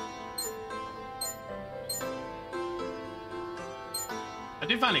 I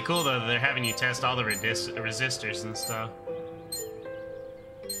do find it cool though that they're having you test all the resistors and stuff.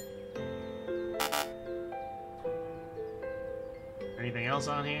 Anything else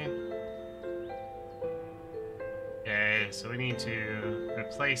on here? Okay, so we need to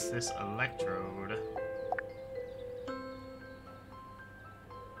replace this electrode.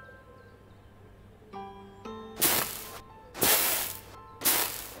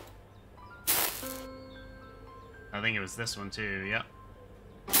 I think it was this one too, yep.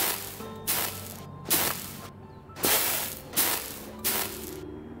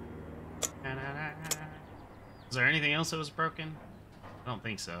 Is there anything else that was broken? I don't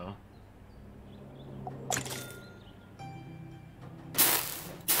think so.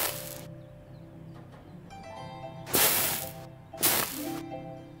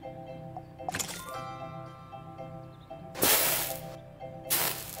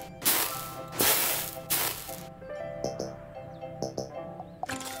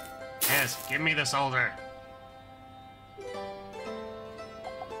 Yes, give me the solder.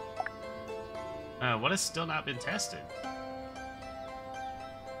 What has still not been tested?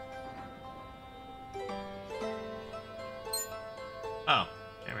 Oh,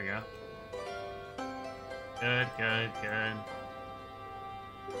 there we go. Good, good, good.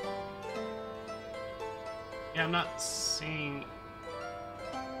 Yeah, I'm not seeing...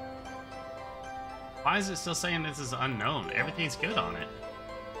 Why is it still saying this is unknown? Everything's good on it.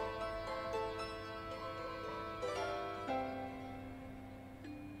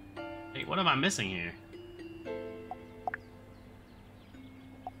 Hey, what am I missing here?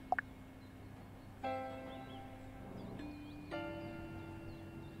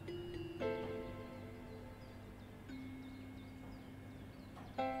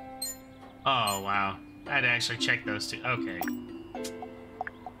 Oh, wow. I had to actually check those two. Okay.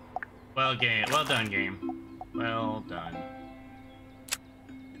 Well, game. Well done, game. Well done.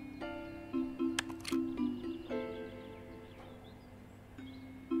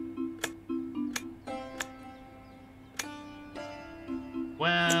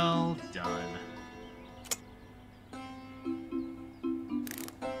 Well done.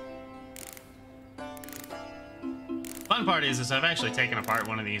 Fun part is I've actually taken apart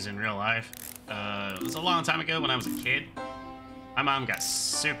one of these in real life. It was a long time ago when I was a kid. My mom got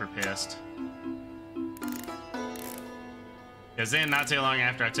super pissed. Because then, not too long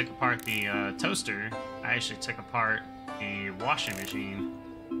after I took apart the toaster, I actually took apart the washing machine.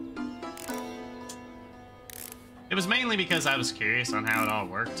 It was mainly because I was curious on how it all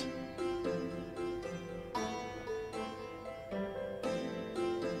worked.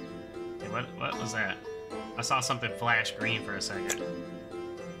 Hey, what was that? I saw something flash green for a second.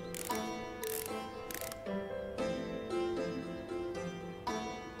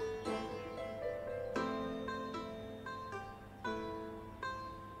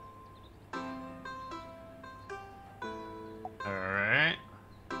 Alright.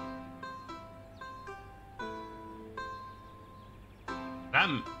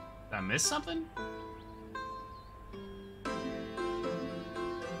 Did I miss something?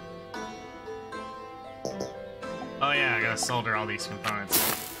 gotta solder all these components.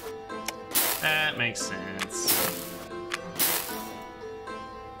 That makes sense.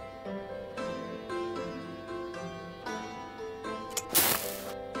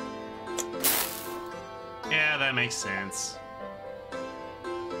 Yeah, that makes sense.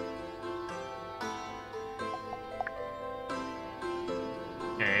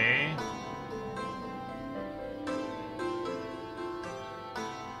 Okay.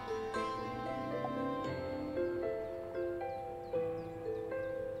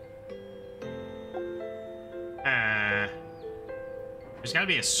 There's gotta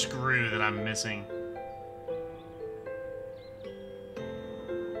be a screw that I'm missing.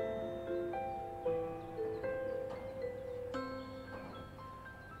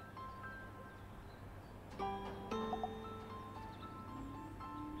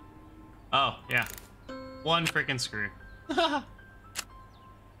 Oh, yeah. One freaking screw.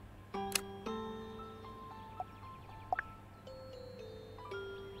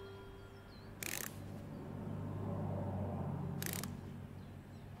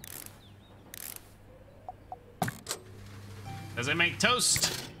 Does it make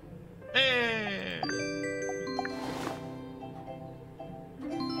toast? Hey!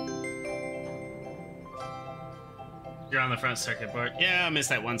 You're on the front circuit board. Yeah, I missed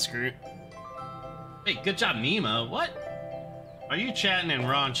that one screw. Hey, good job, Nemo. What? Are you chatting in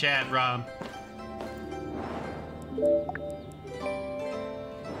wrong chat, Rob?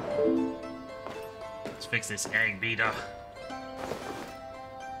 Let's fix this egg beater.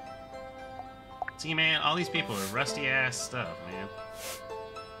 See, man, all these people are rusty-ass stuff, man.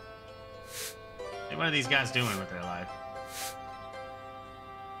 Hey, what are these guys doing with their life?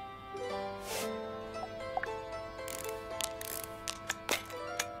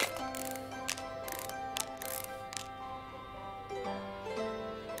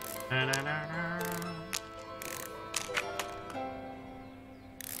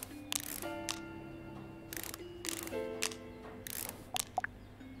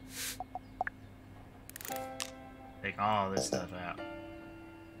 Take all this stuff out.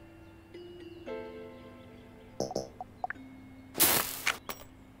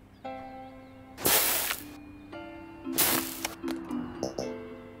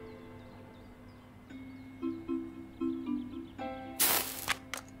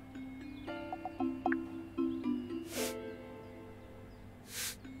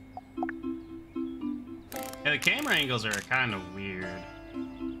 Yeah, the camera angles are kind of weird.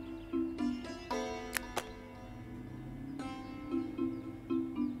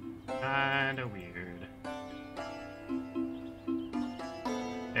 Kinda weird.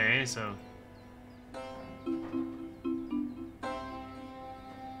 Okay, so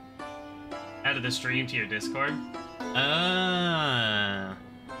added the stream to your Discord.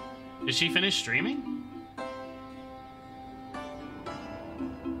 Did she finish streaming?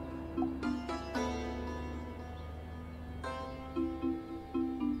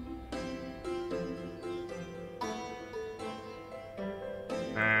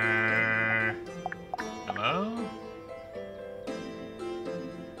 Hello?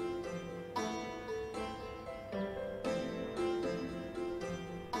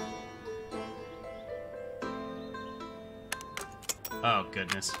 Oh,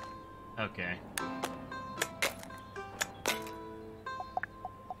 goodness. Okay.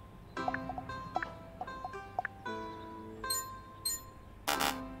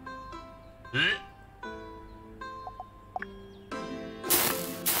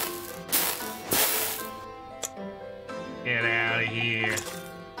 Get out of here.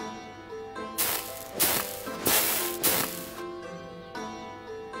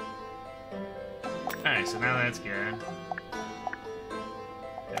 Alright, so now that's good.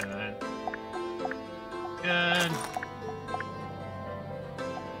 Good. Good.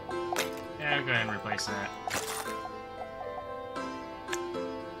 Yeah, I'll go ahead and replace that.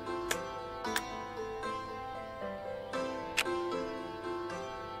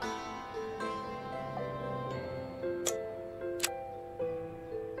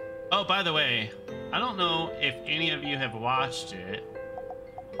 Oh, by the way, I don't know if any of you have watched it,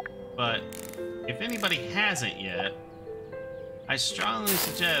 but if anybody hasn't yet, I strongly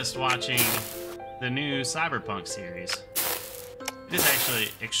suggest watching the new Cyberpunk series. It is actually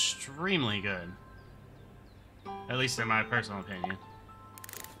extremely good, at least in my personal opinion.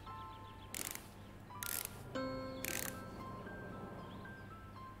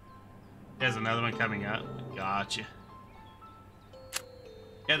 There's another one coming up. Gotcha.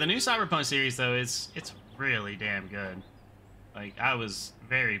 Yeah, the new Cyberpunk series, though, it's really damn good. Like, I was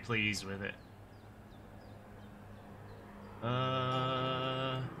very pleased with it.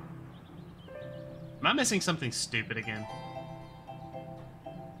 Am I missing something stupid again?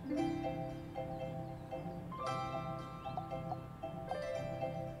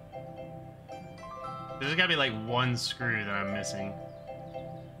 There's gotta be like one screw that I'm missing.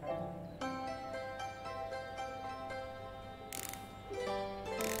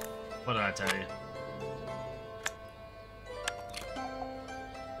 What did I tell you?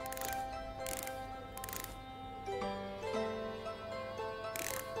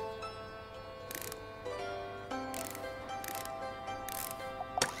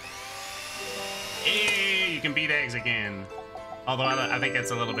 Hey, you can beat eggs again. Although I think that's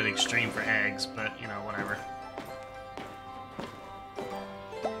a little bit extreme for eggs, but you know, whatever.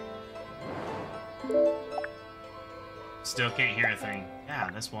 Still can't hear a thing. Yeah,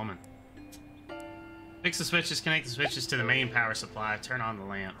 this woman. Fix the switches, connect the switches to the main power supply, turn on the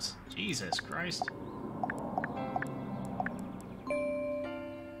lamps. Jesus Christ.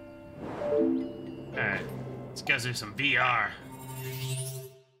 Alright, let's go do some VR.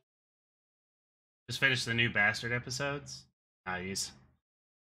 Just finished the new Bastard episodes. Nice.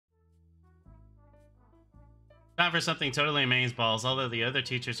 Time for something totally amazeballs, although the other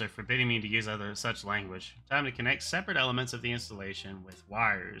teachers are forbidding me to use other such language. Time to connect separate elements of the installation with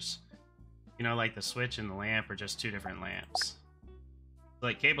wires. You know, like the switch and the lamp are just two different lamps.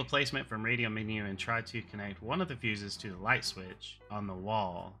 Select cable placement from radio menu and try to connect one of the fuses to the light switch on the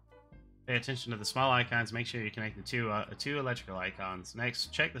wall. Pay attention to the small icons. Make sure you connect the two electrical icons.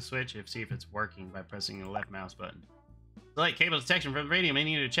 Next, check the switch see if it's working by pressing the left mouse button. Select cable detection from the radio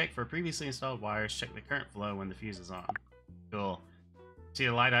menu to check for previously installed wires. Check the current flow when the fuse is on. Cool. See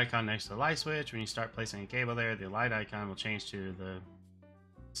the light icon next to the light switch. When you start placing a cable there, the light icon will change to the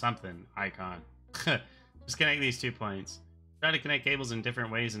something icon. Just connect these 2 points. Try to connect cables in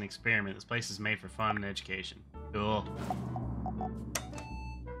different ways and experiment. This place is made for fun and education. Cool.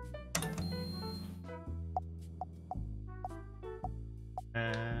 There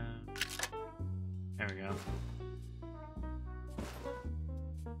we go.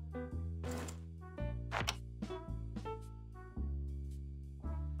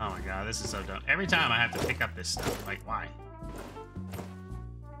 Oh my god, this is so dumb. Every time I have to pick up this stuff. Like, why?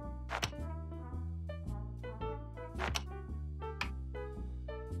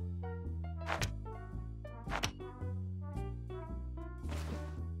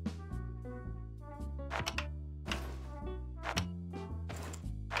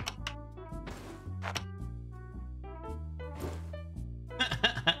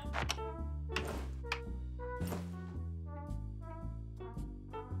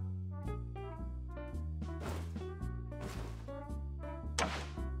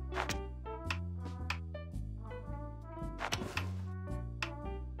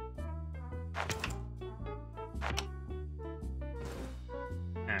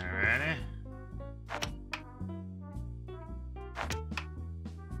 Alrighty.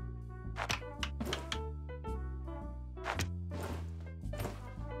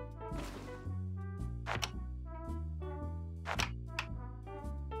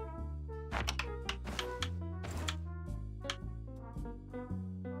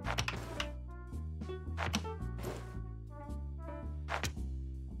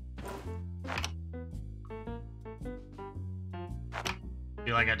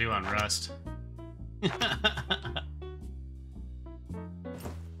 Feel like I do on Rust.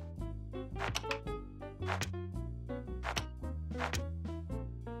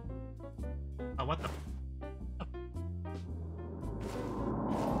 Oh, what the?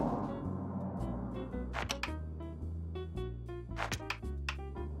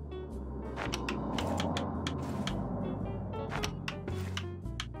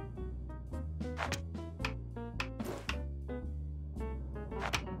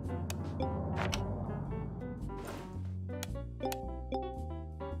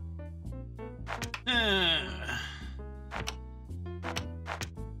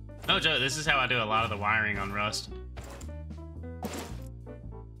 No joke, this is how I do a lot of the wiring on Rust.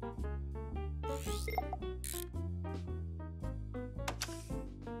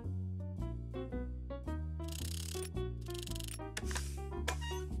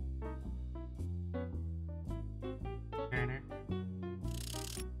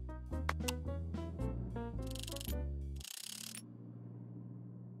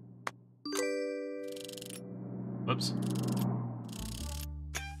 Whoops.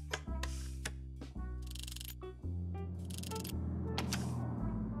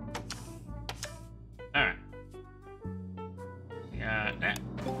 Alright. Got that.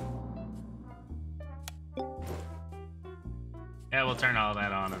 Yeah, we'll turn all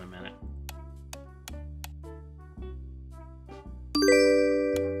that on in a minute.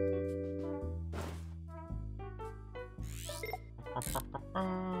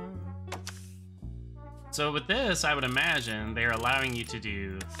 So with this, I would imagine they're allowing you to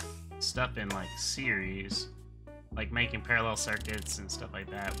do stuff in like series, like making parallel circuits and stuff like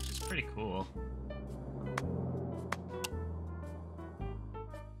that, which is pretty cool.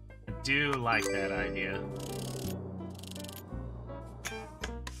 I do like that idea.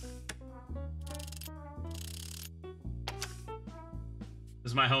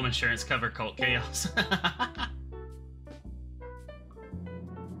 Does my home insurance cover Colt Chaos?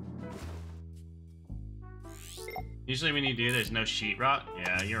 Usually when you do, there's no sheetrock.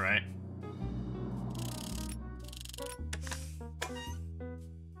 Yeah, you're right.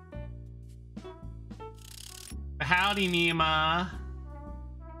 Howdy, Nima.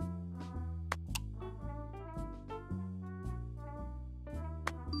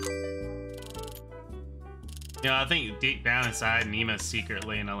 You know, I think deep down inside, Nima's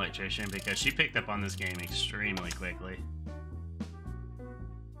secretly an electrician because she picked up on this game extremely quickly.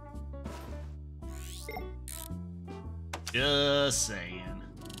 Just saying.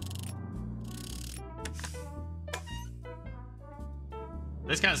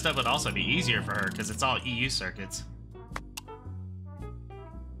 This kind of stuff would also be easier for her because it's all EU circuits.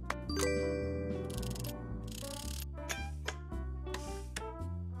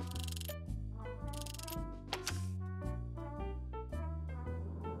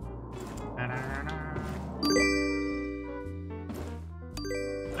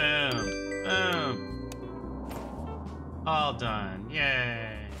 Boom. Boom. All done.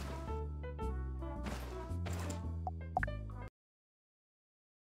 Yay.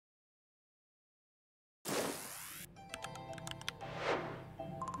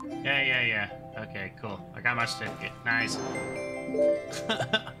 Yeah. Okay, cool. I got my certificate. Nice.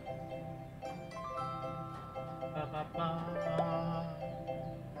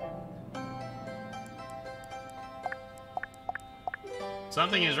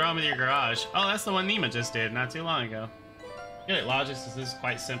 Something is wrong with your garage. Oh, that's the one Nima just did not too long ago. Good at logic, this is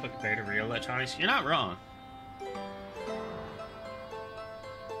quite simple compared to real electronics. You're not wrong.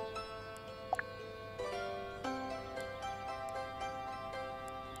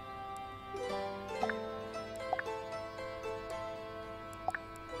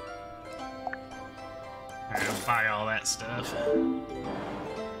 Alright, I'll buy all that stuff.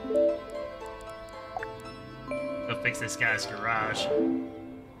 Go fix this guy's garage.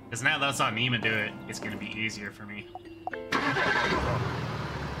 Because now that's on Nima do it, it's gonna be easier for me.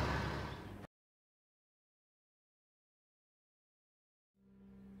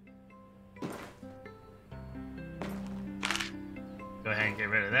 Go ahead and get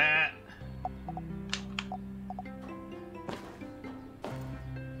rid of that.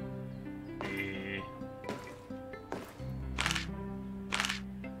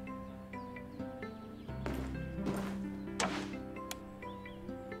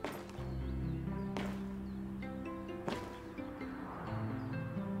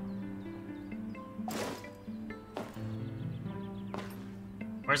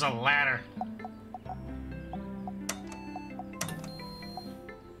 Where's a ladder?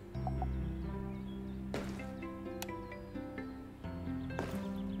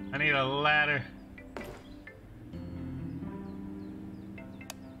 I need a ladder.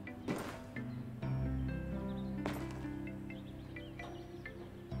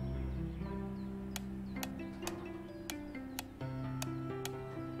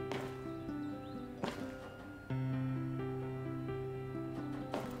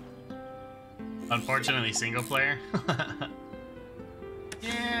 Unfortunately, single player.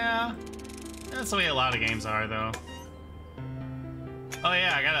 Yeah, that's the way a lot of games are, though. Oh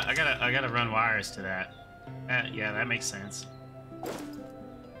yeah, I gotta run wires to that. Yeah, that makes sense.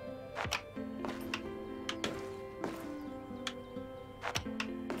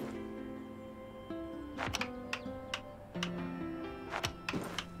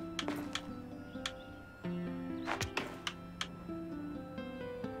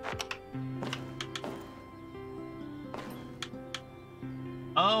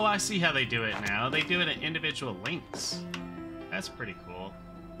 Oh, I see how they do it now. They do it in individual links. That's pretty cool.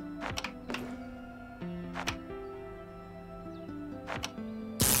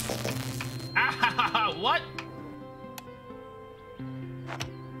 Ah, what?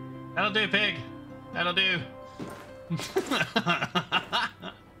 That'll do, pig. That'll do.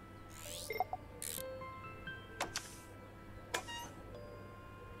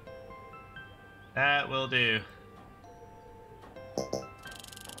 That will do.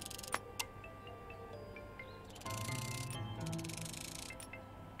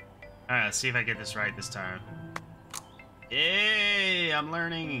 Alright, let's see if I get this right this time. Yay! I'm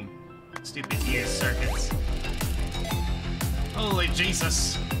learning. Stupid EU circuits. Holy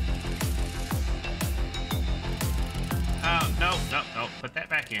Jesus. No, no, put that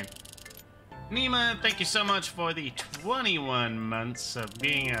back in. Nima, thank you so much for the 21 months of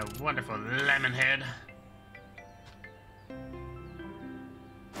being a wonderful lemon head.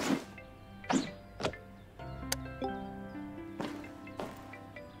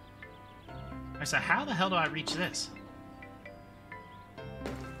 So how the hell do I reach this?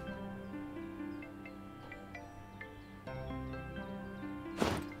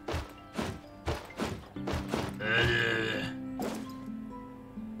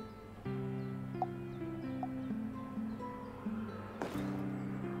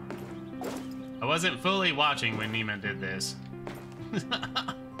 I wasn't fully watching when Nima did this. Is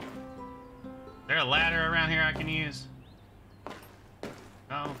there a ladder around here I can use?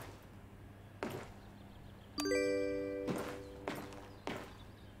 No.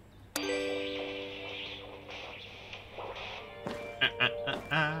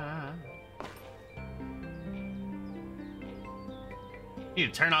 Need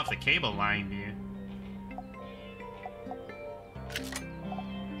to turn off the cable line, dude.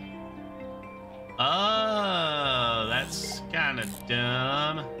 Oh, that's kind of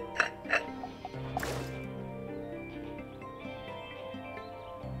dumb.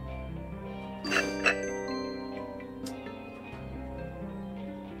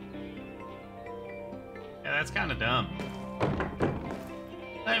 Yeah, that's kind of dumb.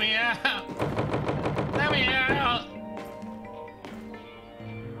 Let me out! Let me out!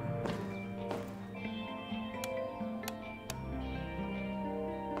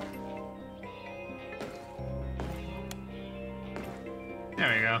 There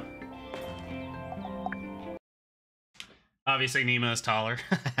we go. Obviously, Nemo is taller.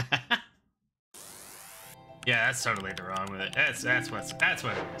 Yeah, that's totally the wrong with it. That's what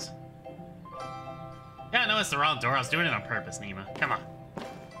it is. Yeah, no, it's the wrong door. I was doing it on purpose, Nemo. Come on.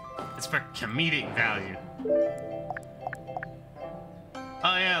 It's for comedic value.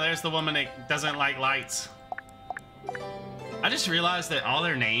 Oh yeah, there's the woman that doesn't like lights. I just realized that all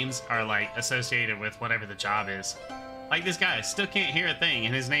their names are like associated with whatever the job is. Like this guy still can't hear a thing,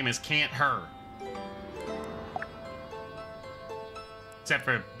 and his name is Can't Her. Except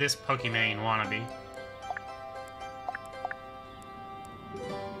for this Pokemon wannabe.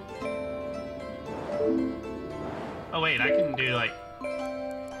 Oh wait, I can do like...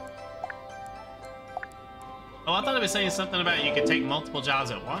 Oh, I thought it was saying something about you could take multiple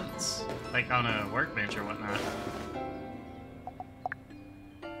jobs at once. Like on a workbench or whatnot.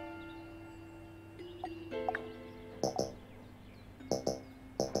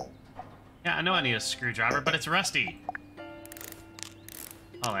 Yeah, I know I need a screwdriver, but it's rusty.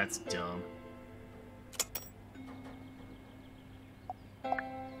 Oh, that's dumb.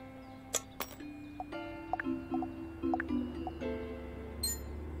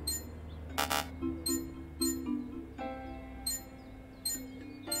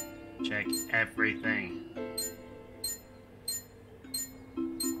 Check everything.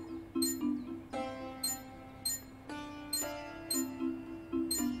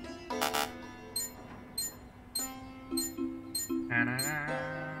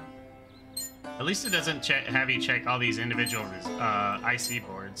 At least it doesn't have you check all these individual IC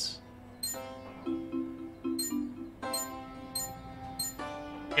boards.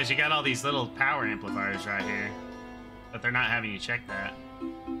 Because you got all these little power amplifiers right here, but they're not having you check that.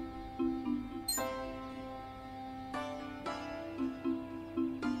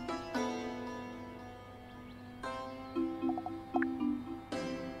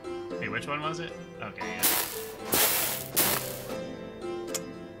 Hey, which one was it? Okay, yeah.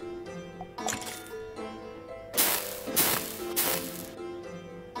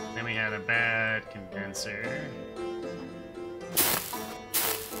 Then we had a bad condenser.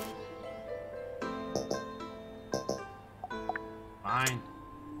 Fine.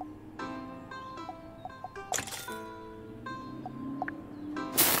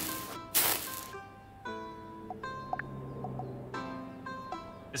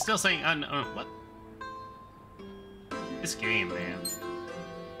 It's still saying unknown. What? This game, man.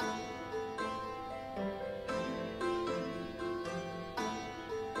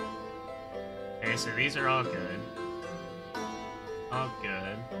 Okay, so these are all good. All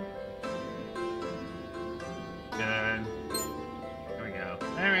good. Good. There we go.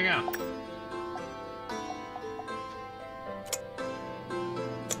 There we go.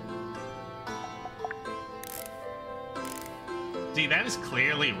 See, that is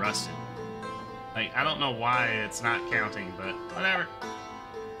clearly rusted. Like, I don't know why it's not counting, but whatever.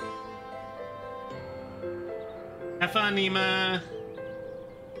 Have fun, Nima.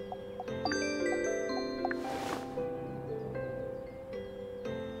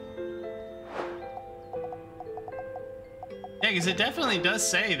 because it definitely does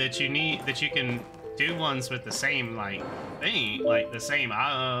say that you can do ones with the same like thing, like the same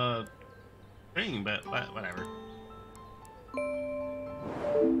thing, but whatever.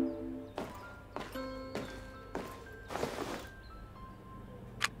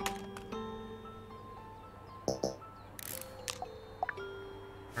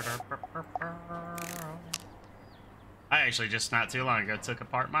 I actually just not too long ago took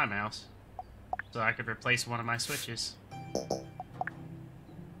apart my mouse so I could replace one of my switches.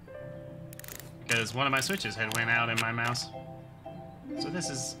 Because one of my switches had went out in my mouse. So this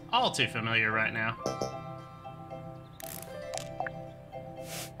is all too familiar right now.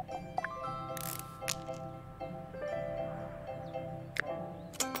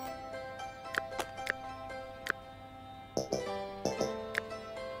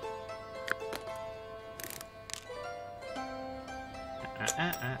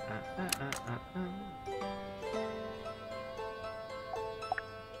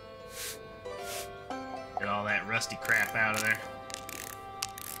 Get all that rusty crap out of there.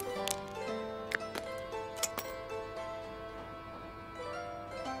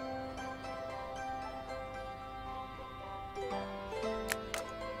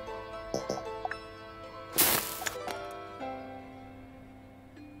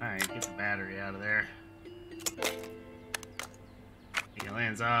 Alright, get the battery out of there. Get your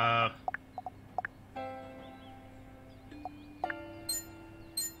lens off.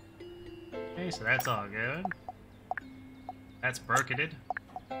 Okay, so that's all good. That's bracketed.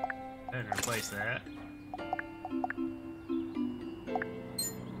 And replace that.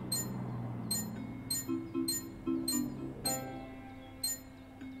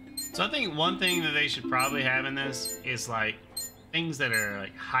 So I think one thing that they should probably have in this is like things that are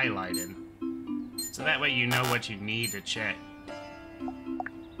like highlighted. So that way you know what you need to check.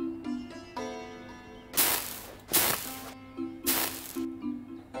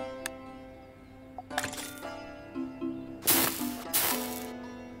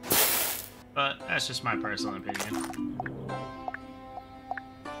 But that's just my personal opinion.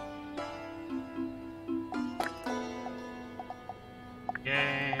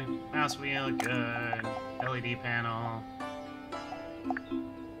 Okay, mouse wheel, good. LED panel.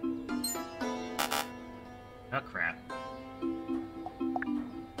 Oh crap.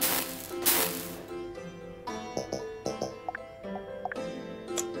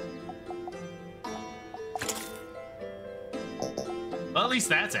 Well, at least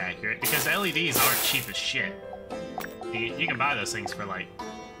that's accurate, because LEDs are cheap as shit. You can buy those things for like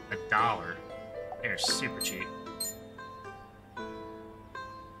 $1. They're super cheap.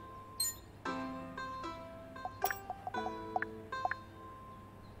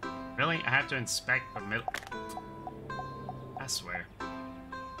 Really? I have to inspect the middle? I swear.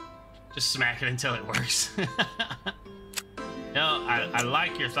 Just smack it until it works. No, I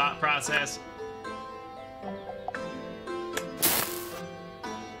like your thought process.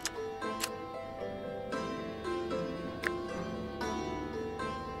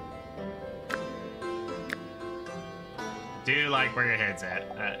 Do like where your head's at.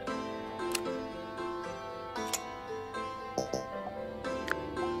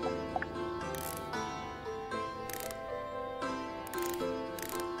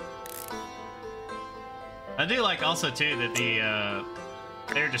 I do like also too that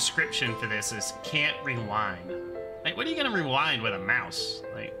their description for this is can't rewind. Like, what are you gonna rewind with a mouse?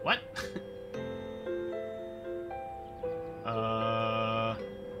 Like, what? I'm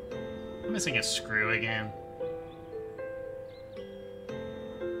missing a screw again.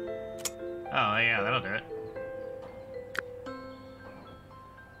 Oh yeah, that'll do it.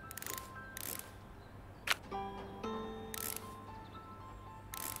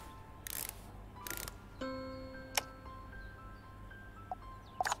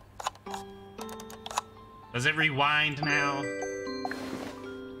 Does it rewind now?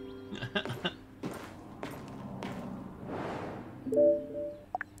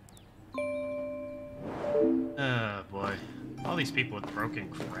 Oh boy. All these people with broken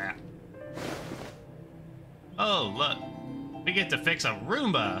crap. Oh, look. We get to fix a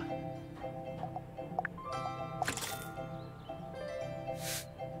Roomba.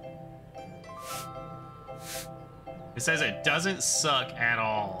 It says it doesn't suck at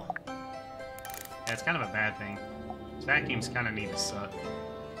all. Yeah, it's kind of a bad thing. Vacuums kind of need to suck.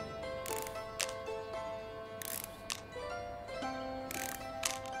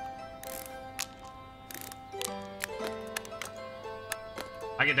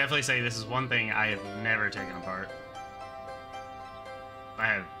 I could definitely say this is one thing I have never taken apart. I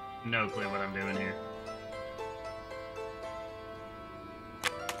have no clue what I'm doing here.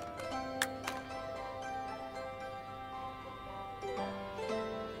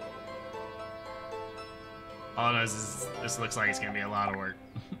 All I know is this looks like it's gonna be a lot of work.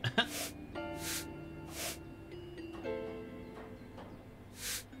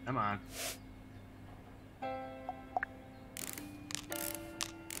 Come on.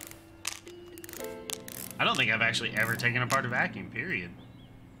 I don't think I've actually ever taken apart a vacuum, period.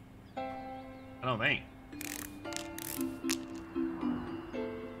 I don't think.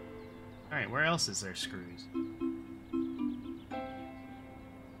 Alright, where else is there screws?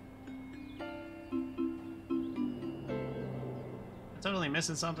 I'm totally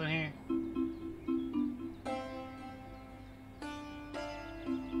missing something here.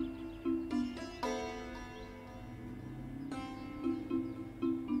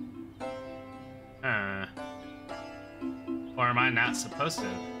 Or am I not supposed to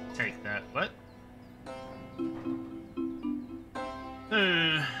take that? What?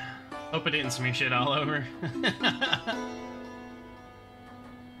 Hope it didn't smear shit all over.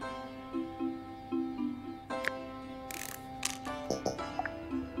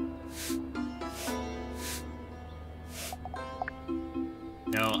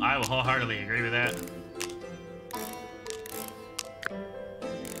 No, I will wholeheartedly agree with that.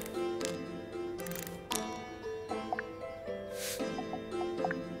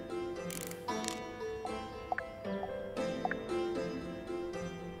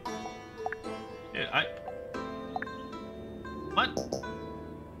 What?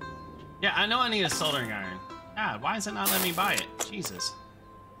 Yeah, I know I need a soldering iron. God, why is it not letting me buy it? Jesus.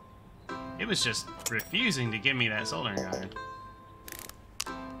 It was just refusing to give me that soldering iron.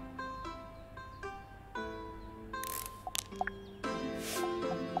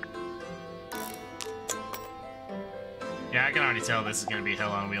 Yeah, I can already tell this is going to be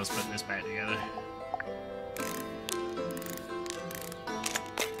hell on wheels putting this back together.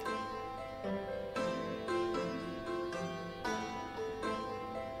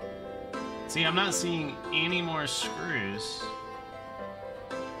 See, I'm not seeing any more screws.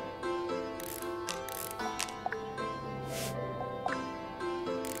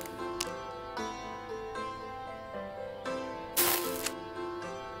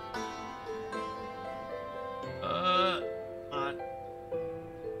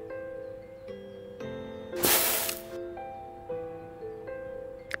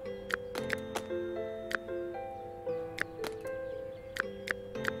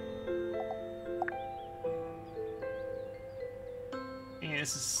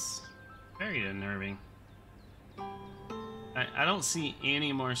 This is very unnerving. I don't see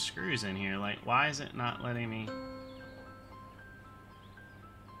any more screws in here. Like, why is it not letting me?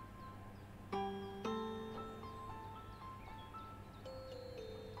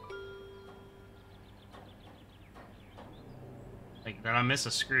 Like, did I miss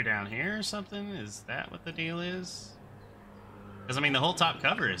a screw down here or something? Is that what the deal is? Because, I mean, the whole top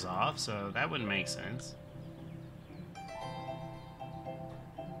cover is off, so that wouldn't make sense.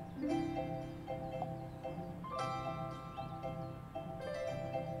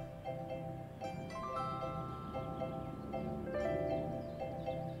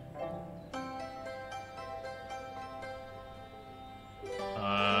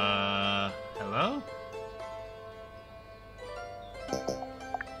 Hello?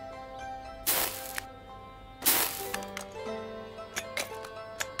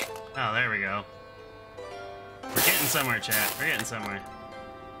 Oh, there we go. We're getting somewhere, chat. We're getting somewhere.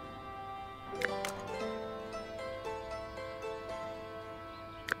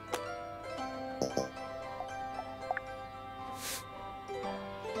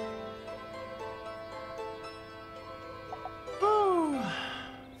 Woo.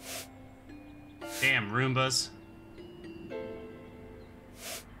 Damn Roombas.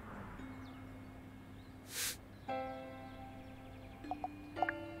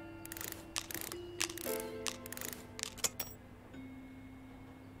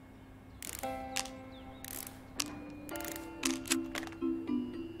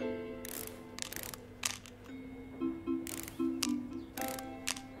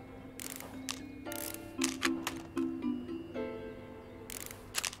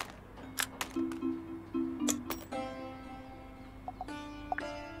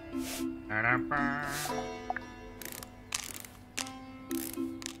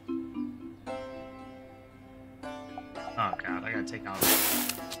 Oh god, I gotta take out.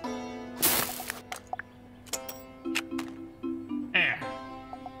 There.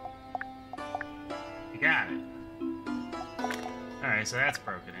 You got it. Alright, so that's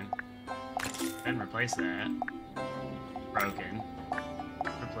broken in. Then replace that. Broken.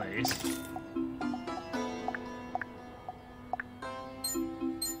 Replace.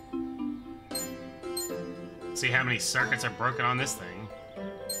 See how many circuits are broken on this thing.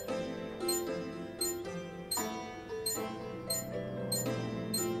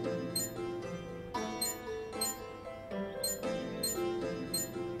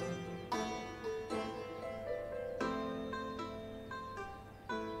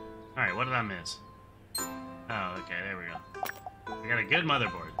 Alright, what did I miss? Oh, okay, there we go. We got a good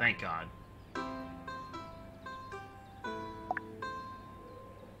motherboard, thank God.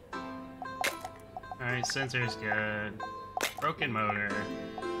 Alright, sensor's good. Broken motor.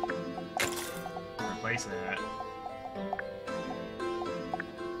 Replace that.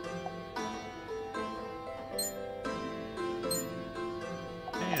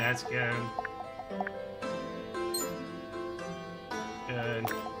 Okay, that's good. Good.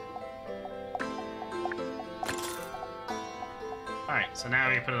 Alright, so now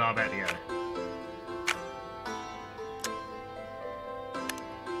we put it all back together.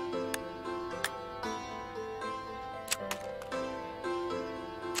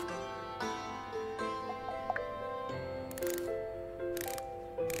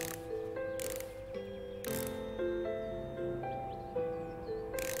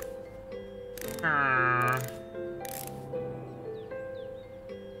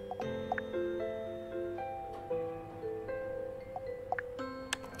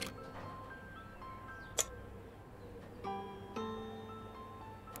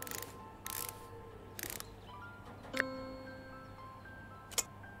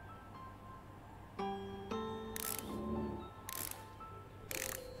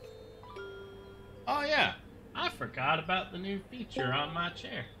 Oh yeah, I forgot about the new feature on my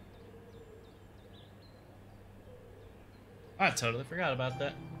chair. I totally forgot about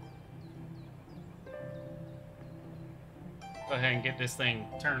that. Go ahead and get this thing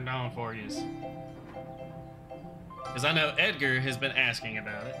turned on for you. Because I know Edgar has been asking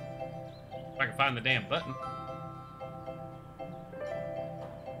about it. If I can find the damn button.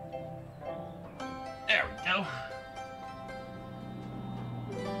 There we go.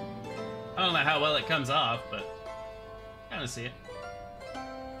 I don't know how well it comes off, but kind of see it.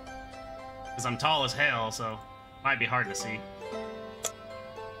 Because I'm tall as hell, so might be hard to see.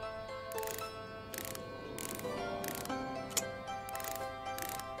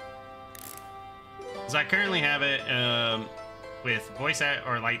 Because I currently have it with voice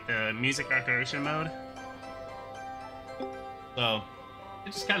or like the music activation mode. So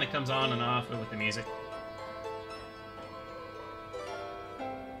it just kind of comes on and off with the music.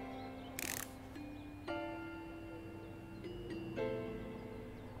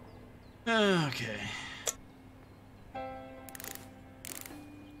 Okay.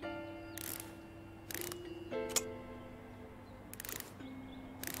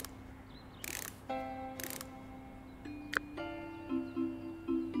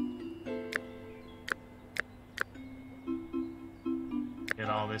 Get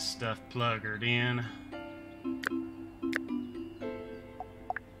all this stuff plugged in.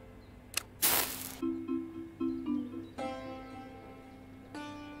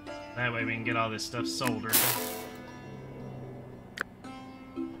 That way we can get all this stuff soldered.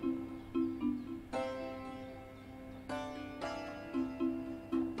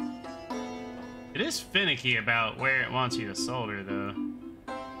 It is finicky about where it wants you to solder, though.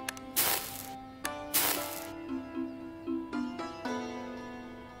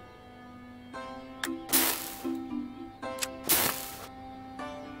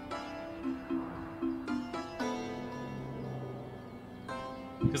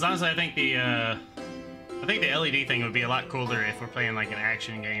 Because honestly, I think the LED thing would be a lot cooler if we're playing like an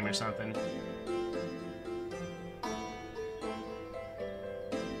action game or something.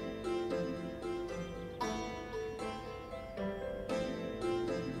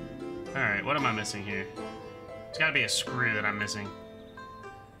 Alright, what am I missing here? There's gotta be a screw that I'm missing.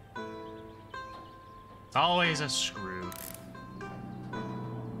 It's always a screw.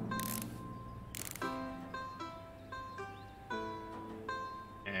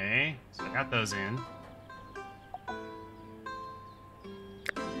 Okay, so I got those in.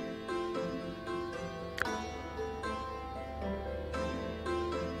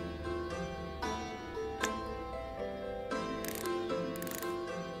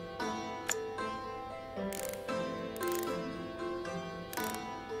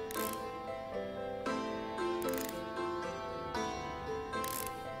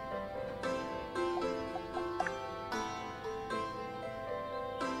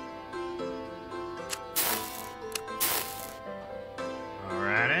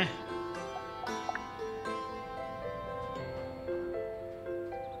 Alrighty.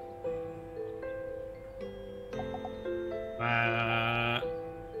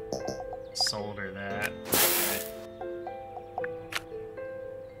 Solder that. Okay.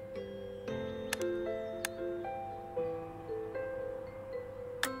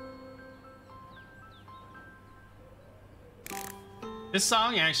 This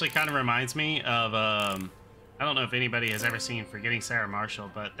song actually kind of reminds me of I don't know if anybody has ever seen Forgetting Sarah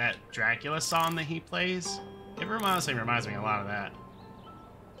Marshall, but that Dracula song that he plays, it honestly reminds me a lot of that.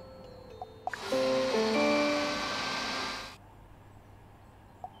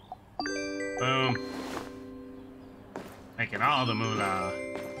 Boom. Making all the moolah.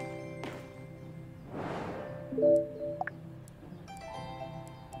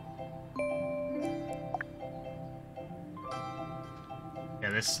 Yeah,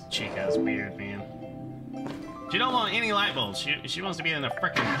 this Chica's weird, man. She don't want any light bulbs. She wants to be in a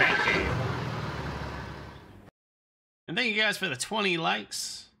frickin' Batcave. And thank you guys for the 20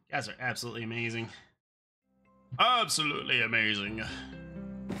 likes. You guys are absolutely amazing. Absolutely amazing.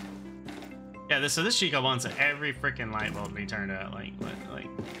 Yeah, so this Chica wants every freaking light bulb to be turned out. Like,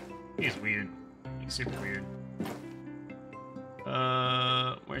 he's weird. Like, super weird.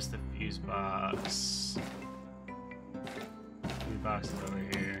 Where's the fuse box? Fuse box is over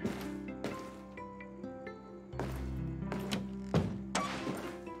here.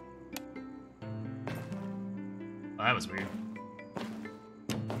 Oh, that was weird.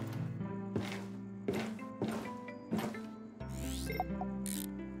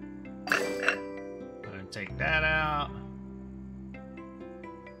 Take that out.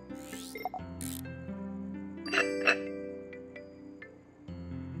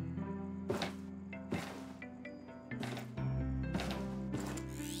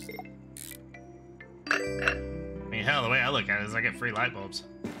 I mean, hell, the way I look at it is I get free light bulbs.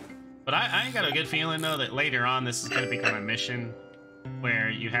 But I got a good feeling, though, that later on this is going to become a mission where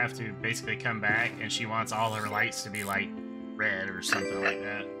you have to basically come back and she wants all her lights to be, like, red or something like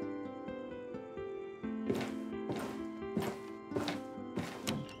that.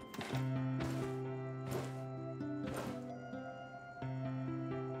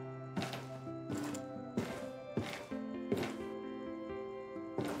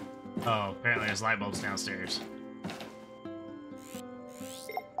 Oh, apparently there's light bulbs downstairs.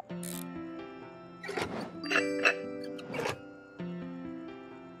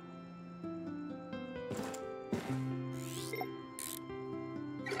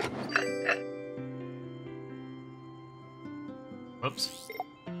 Whoops.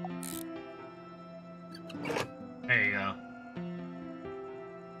 There you go.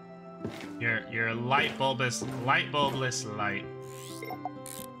 Your light bulbless light.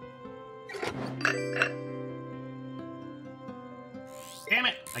 Damn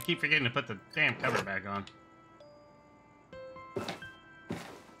it! I keep forgetting to put the damn cover back on.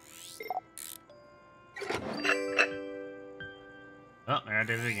 Oh, there I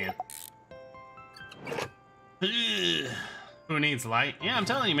did it again. Who needs light? Yeah, I'm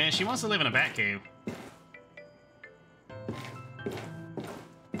telling you, man, she wants to live in a Batcave.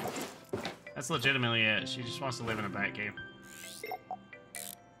 That's legitimately it. She just wants to live in a Batcave.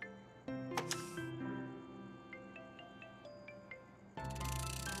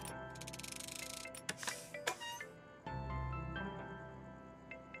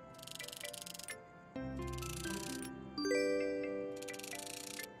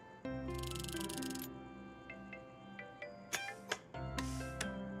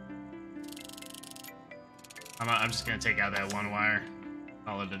 I'm just gonna take out that one wire.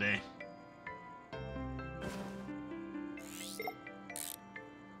 Call it a day.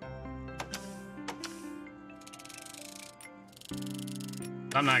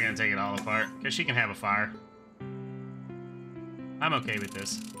 I'm not gonna take it all apart, because she can have a fire. I'm okay with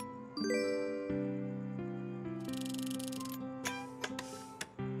this.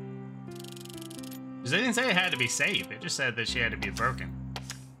 Because they didn't say it had to be safe, it just said that she had to be broken.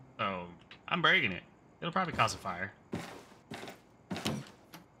 So, I'm breaking it. It'll probably cause a fire.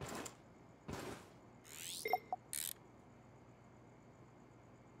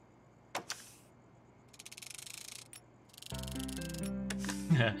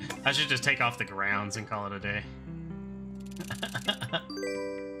 I should just take off the grounds and call it a day.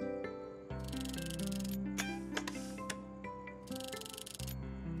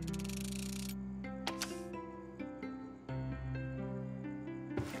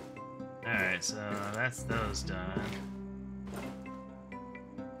 Alright, so that's those done.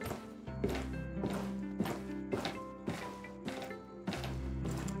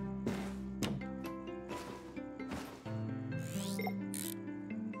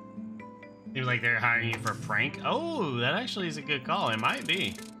 Seems like they're hiring you for a prank. Oh, that actually is a good call. It might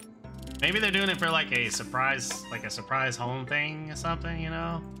be. Maybe they're doing it for like a surprise home thing or something, you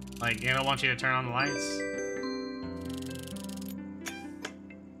know? Like, they don't want you to turn on the lights.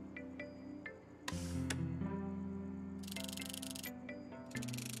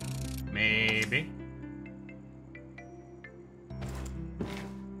 Maybe.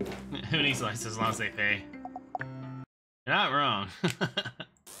 Who needs lights as long as they pay? You're not wrong.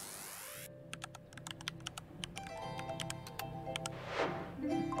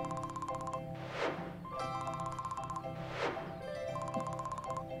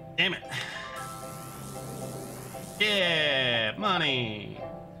 Damn it. Yeah, money.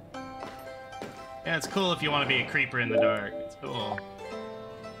 Yeah, it's cool if you want to be a creeper in the dark. It's cool.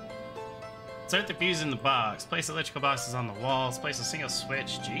 Insert the fuse in the box. Place electrical boxes on the walls. Place a single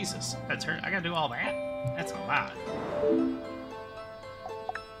switch. Jesus. I gotta do all that? That's a lot.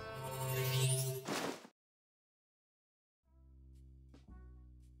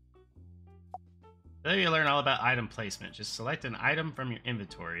 There you learn all about item placement. Just select an item from your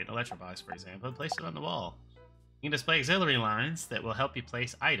inventory, an electrical box, for example, and place it on the wall. You can display auxiliary lines that will help you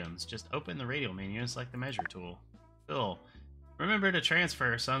place items. Just open the radial menu and select the measure tool. Cool. Remember to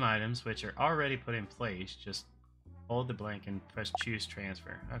transfer some items which are already put in place. Just hold the blank and press choose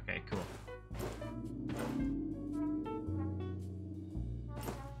transfer. Okay, cool.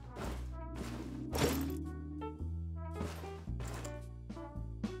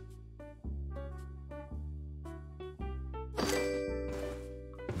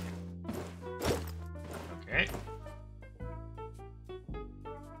 Okay.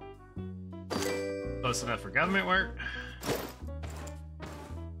 Close enough for government work.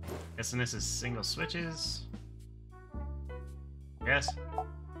 Guessing this is single switches. Yes.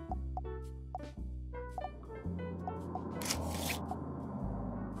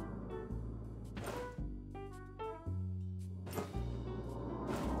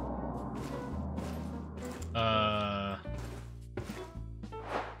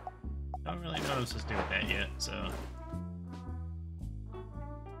 Don't really know what I'm supposed to do with that yet, so.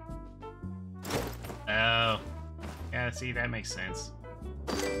 Oh. Yeah, see, that makes sense.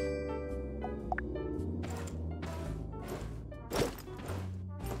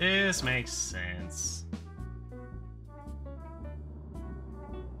 This makes sense.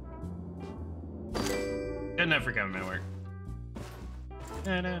 Good enough for government work.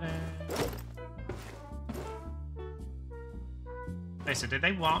 Da-da-da. Wait, so did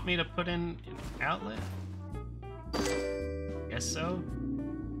they want me to put in an outlet? Guess so.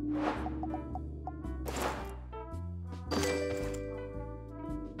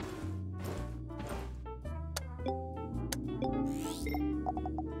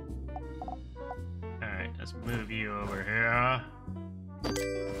 Alright, let's move you over here.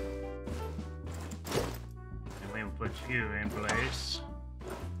 And we'll put you in place.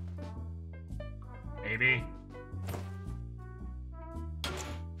 Maybe.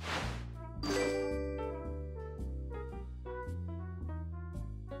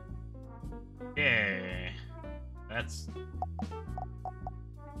 Yeah, that's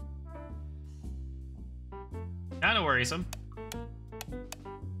kind of worrisome.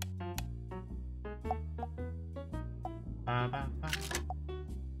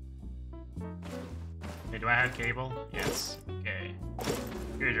 Okay, do I have cable? Yes. Okay.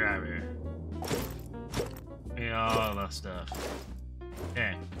 Screwdriver. Yeah, all the stuff.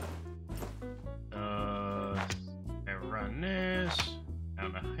 Okay. I run this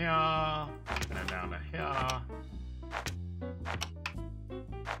down to here, and down to here.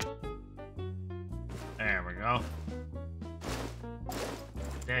 There we go.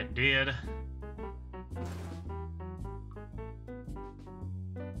 That did.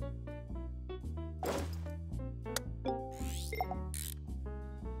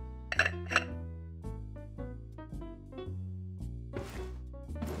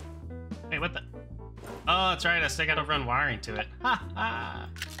 Hey, what the? Oh, that's right. I still gotta run wiring to it. Ha ha!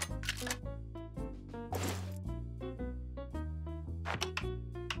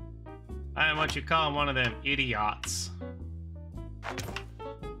 I am what you call one of them idiots.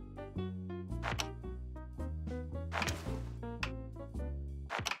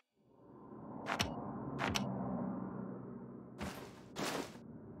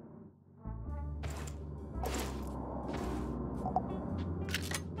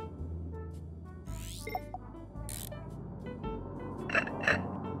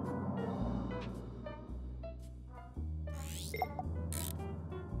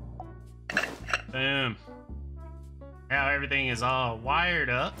 Boom. Now everything is all wired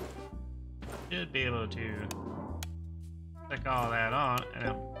up. Should be able to click all that on and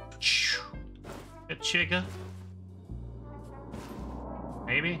then a chicka.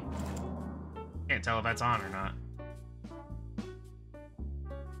 Maybe? Can't tell if that's on or not.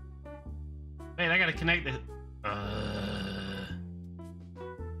 Wait, I gotta connect the...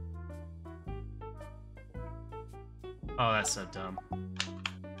 Oh, that's so dumb.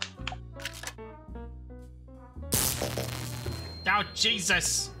 Oh,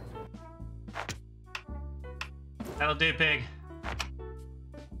 Jesus! That'll do, pig.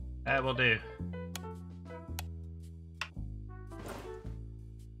 That will do.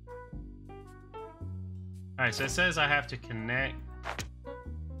 Alright, so it says I have to connect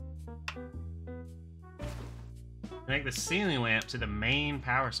the ceiling lamp to the main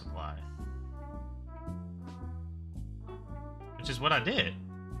power supply. Which is what I did.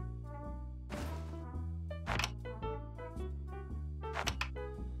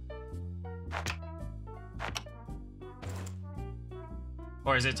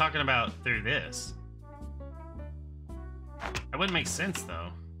 Or is it talking about through this? That wouldn't make sense,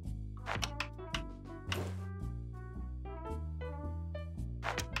 though.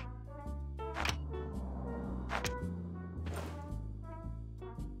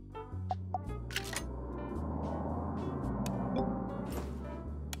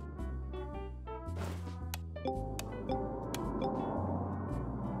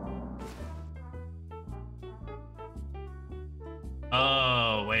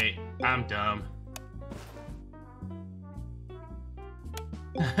 Oh, wait. I'm dumb.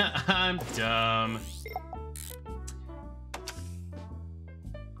 I'm dumb.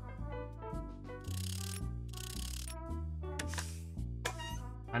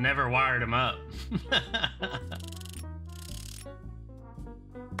 I never wired him up.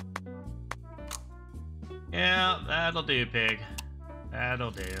 Yeah, that'll do, pig.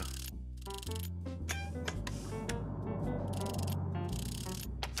 That'll do.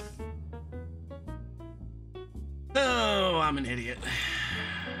 Oh, I'm an idiot.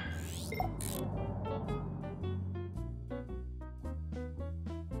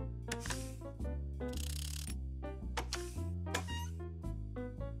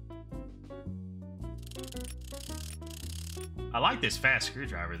 I like this fast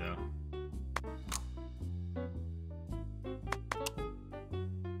screwdriver, though.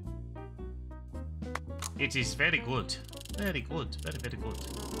 It is very good. Very good. Very, very good.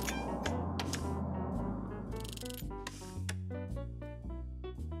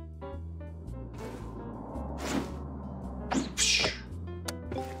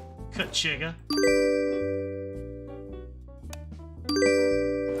 Cut sugar.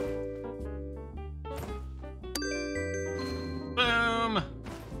 Boom.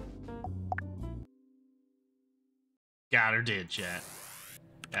 Got her did, chat.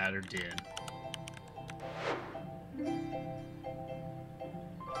 Got her did.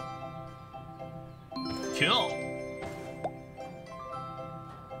 Cool.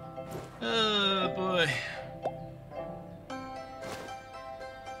 Oh boy.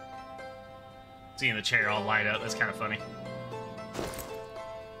 Seeing the chair all light up, that's kind of funny.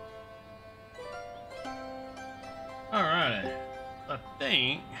 Alright. I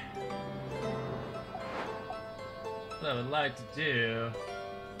think what I would like to do,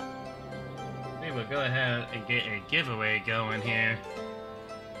 we will go ahead and get a giveaway going here.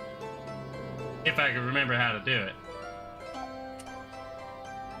 If I can remember how to do it.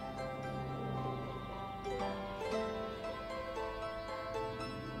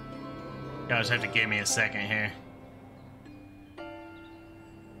 You guys have to give me a second here.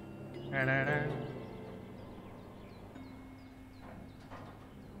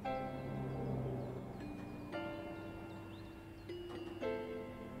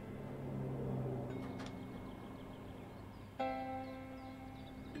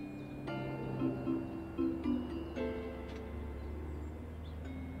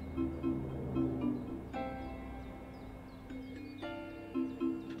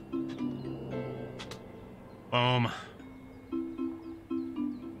 Boom.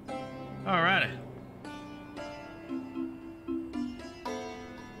 Alrighty.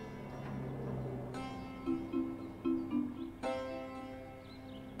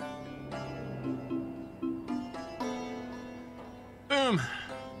 Boom.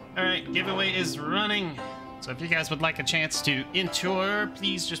 Alright, giveaway is running. So if you guys would like a chance to enter,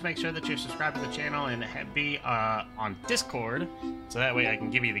 please just make sure that you're subscribed to the channel and be on Discord, so that way I can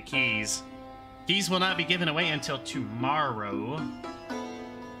give you the keys. Keys will not be given away until tomorrow,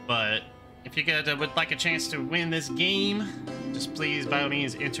 but if you guys would like a chance to win this game, just please, by all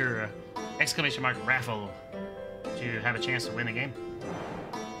means, enter ! raffle to have a chance to win the game.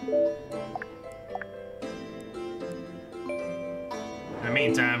 In the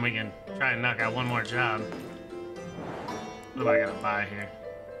meantime, we can try and knock out one more job. What do I gotta buy here?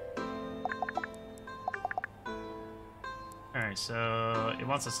 Alright, so it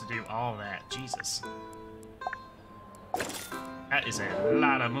wants us to do all that. Jesus. That is a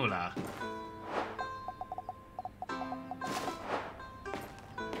lot of moolah.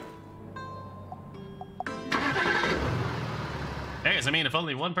 I guess, I mean, if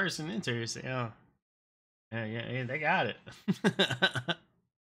only one person enters, you know, Yeah, they got it.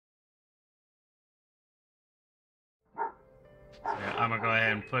 So yeah, I'm gonna go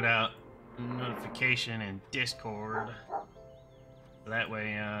ahead and put out a notification in Discord. So that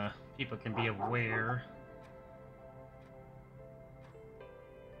way, people can be aware.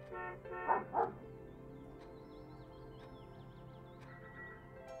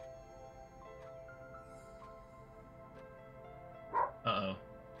 Uh-oh.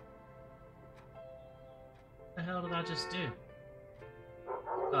 What the hell did I just do?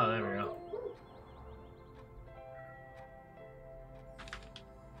 Oh, there we go.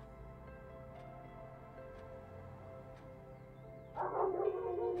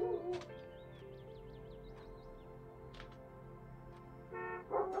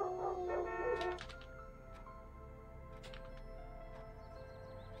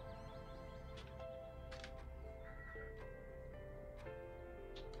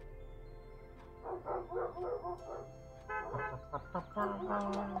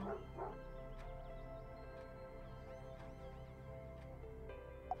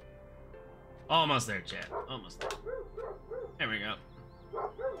 Almost there, chat. Almost there. There we go.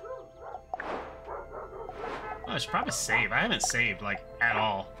 Oh, I should probably save. I haven't saved, like, at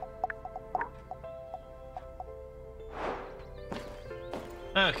all.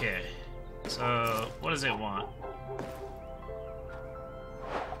 Okay. So, what does it want?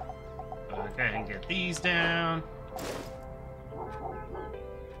 Okay, I can get these down.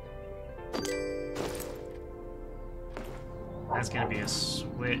 That's gonna be a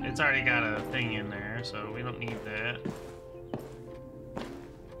switch. It's already got a thing in there, so we don't need that.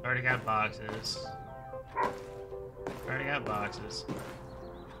 Already got boxes. Already got boxes.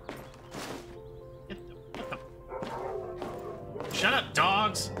 What the? Shut up,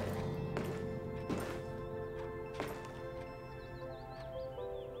 dogs!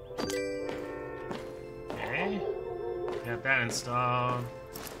 Okay. Got that installed.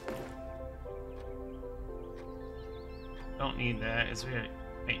 Don't need that. It's weird.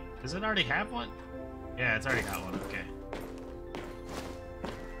 Wait, does it already have one? Yeah, it's already got one. Okay.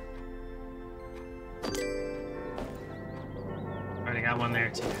 Already got one there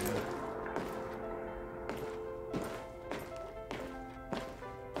too.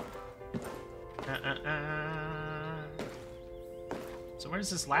 So where does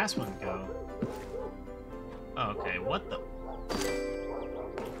this last one go? Oh, okay. What the?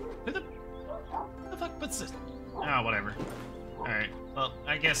 Who the fuck puts this? Oh, whatever. Alright. Well,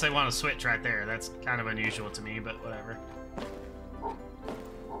 I guess I want to switch right there. That's kind of unusual to me, but whatever.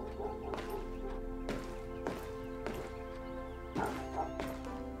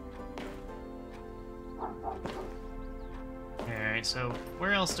 Alright, so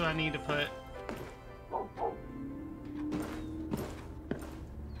where else do I need to put?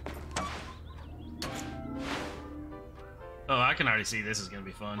 Oh, I can already see this is going to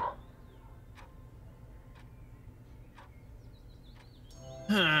be fun.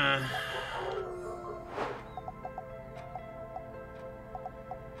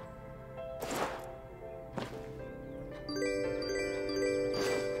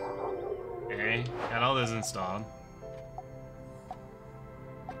 Okay, got all those installed.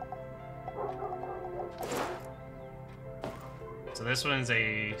 So this one's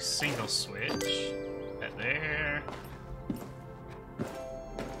a single switch. That there.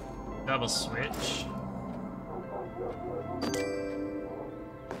 Double switch.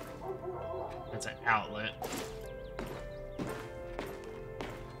 That's an outlet.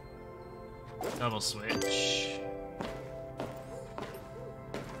 Double switch.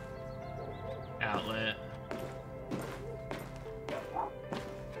 Outlet.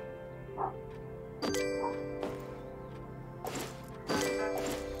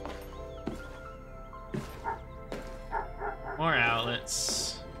 More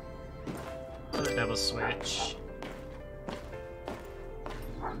outlets. Another double switch.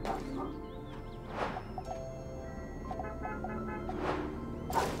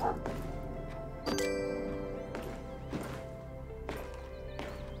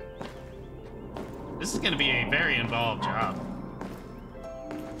 This is going to be a very involved job.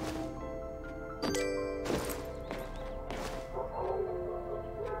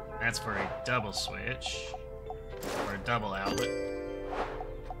 That's for a double switch. Or a double outlet.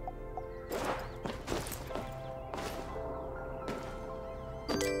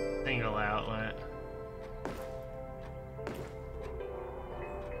 Single outlet.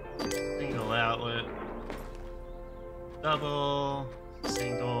 Single outlet. Double.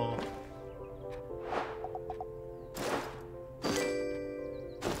 Single.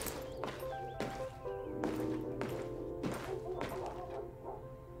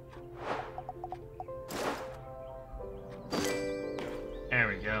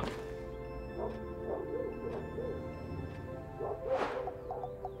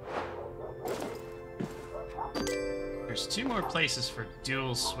 2 more places for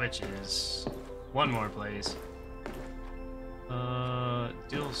dual switches. 1 more place.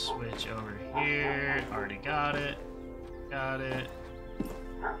 Dual switch over here. Already got it. Got it.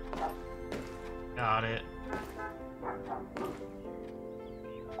 Got it.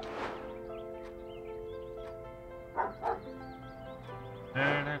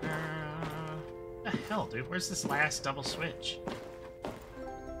 What the hell, dude? Where's this last double switch?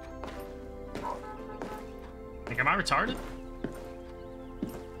 Like, am I retarded?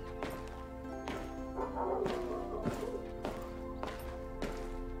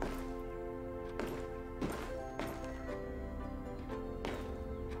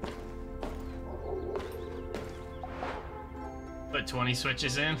 Put 20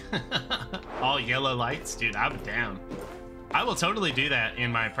 switches in? All yellow lights? Dude, I'm down. I will totally do that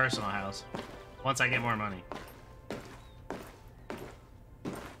in my personal house once I get more money.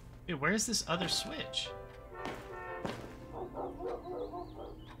 Dude, where's this other switch?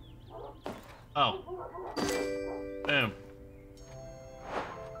 Oh. Boom.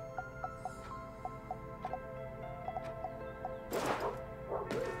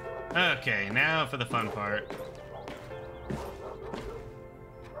 Okay, now for the fun part.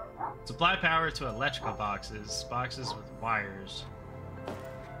 Supply power to electrical boxes. Boxes with wires.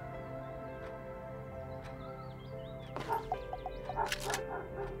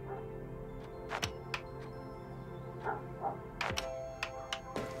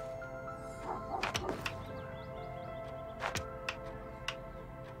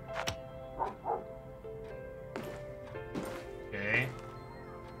 Okay.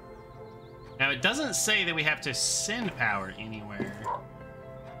 Now it doesn't say that we have to send power anywhere.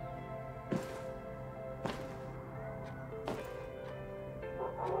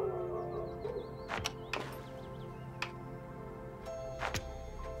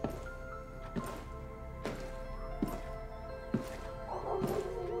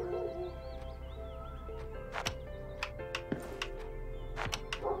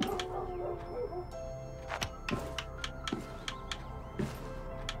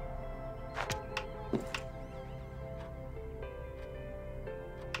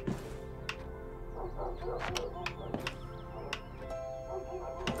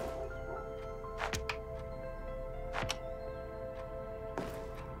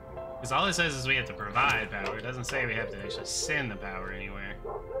 Because all it says is we have to provide power. It doesn't say we have to actually send the power anywhere.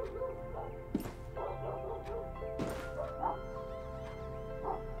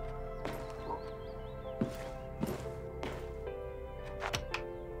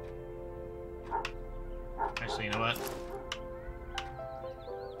 Actually, you know what?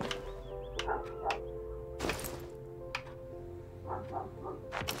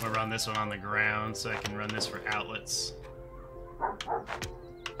 We'll run this one on the ground so I can run this for outlets.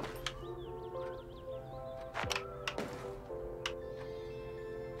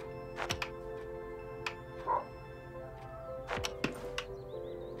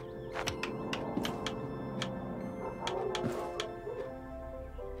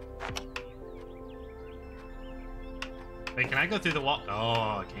 Wait, can I go through the wall? Oh,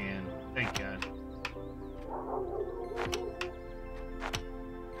 I can. Thank God.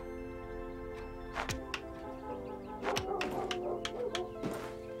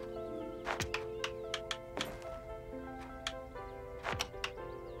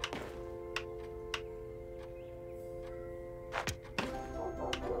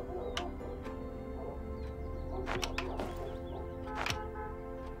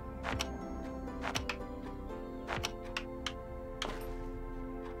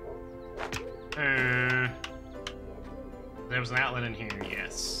 There was an outlet in here,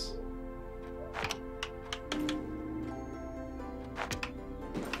 yes.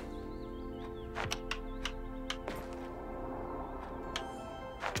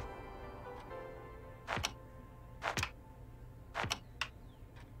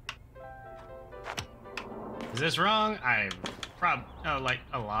 Is this wrong? I probably like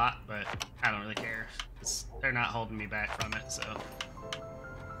a lot, but I don't really care. They're not holding me back from it, so.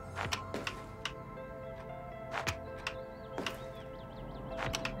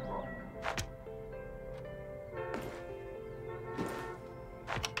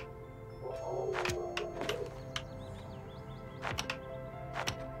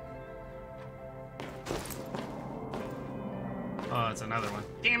 Oh, it's another one.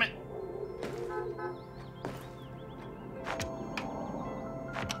 Damn it!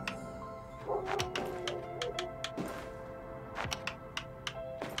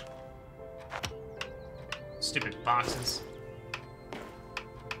 Stupid boxes.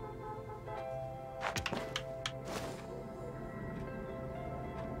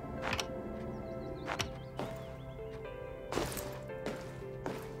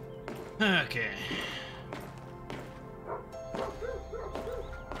 Okay.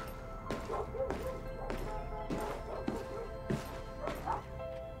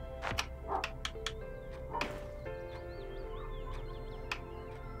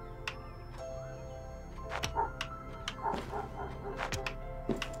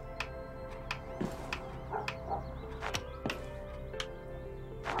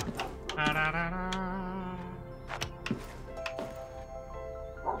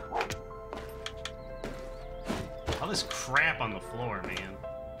 All this crap on the floor, man.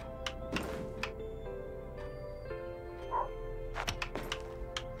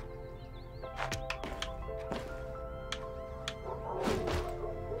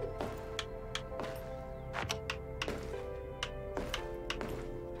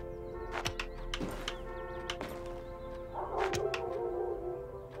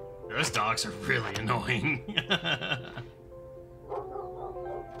 Those dogs are really annoying.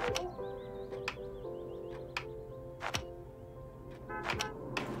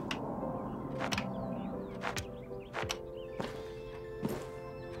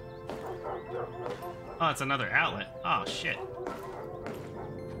 Oh, it's another outlet. Oh, shit.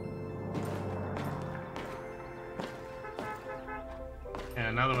 And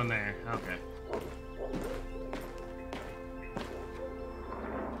another one there. Okay.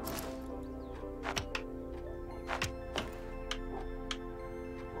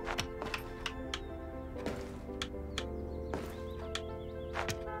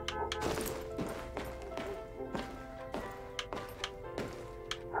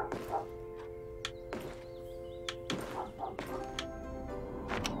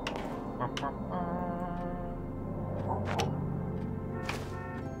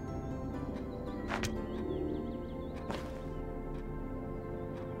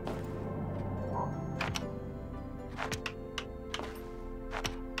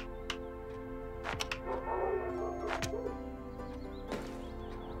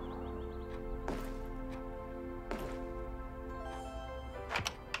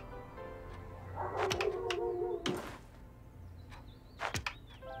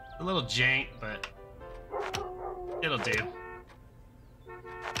 A little jank, but it'll do.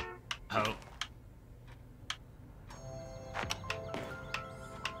 Oh.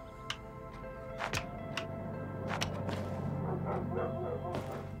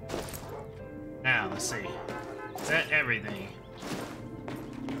 Now, let's see. Is that everything?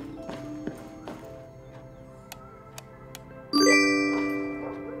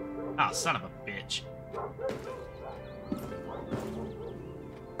 Oh, son of a bitch.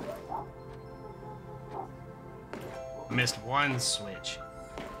 Missed one switch.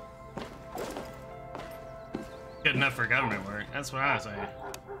 Good enough for government work. That's what I was saying.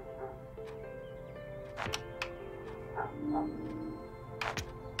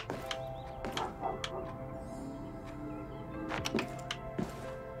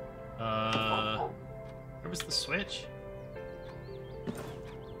 Where was the switch?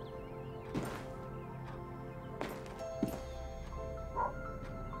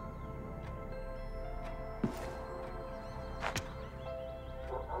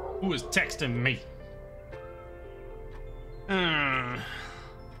 Who is texting me?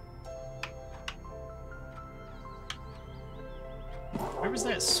 Where was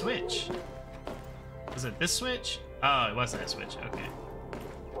that switch? Was it this switch? Oh, it was that switch. Okay.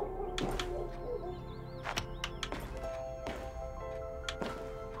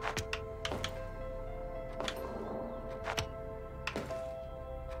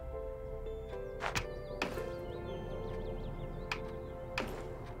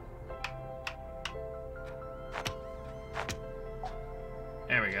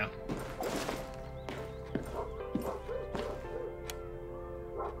 There we go.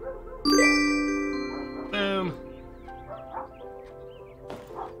 Boom.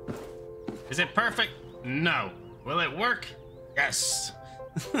 Is it perfect? No. Will it work? Yes.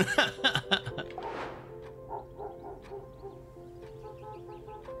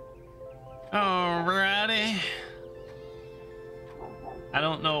 Alrighty. I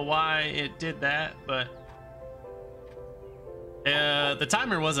don't know why it did that, but the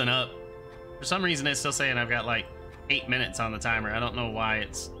timer wasn't up. For some reason, it's still saying I've got like 8 minutes on the timer. I don't know why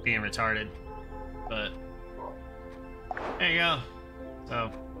it's being retarded, but there you go.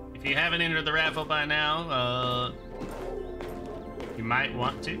 So if you haven't entered the raffle by now, you might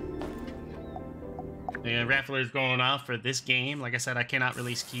want to. The raffle is going off for this game. Like I said, I cannot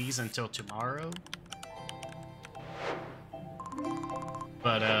release keys until tomorrow.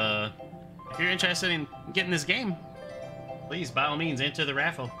 But if you're interested in getting this game, please, by all means, enter the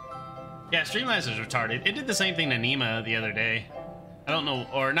raffle. Yeah, Streamlabs is retarded. It did the same thing to Nima the other day. I don't know,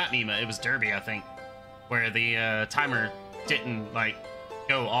 or not NEMA, it was Derby, I think, where the timer didn't, like,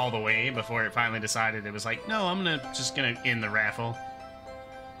 go all the way before it finally decided it was like, no, I'm just gonna end the raffle.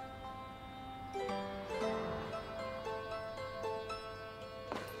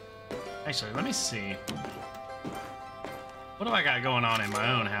 Actually, let me see. What do I got going on in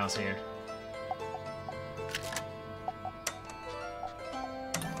my own house here?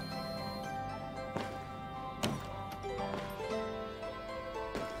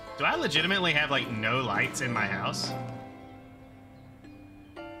 Do I legitimately have, like, no lights in my house?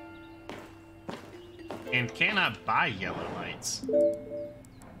 And can I buy yellow lights?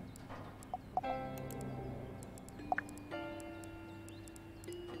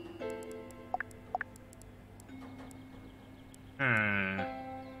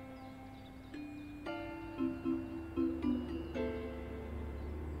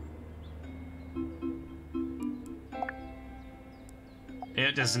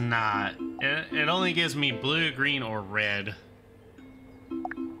 It does not. It only gives me blue, green, or red.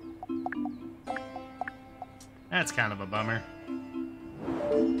 That's kind of a bummer.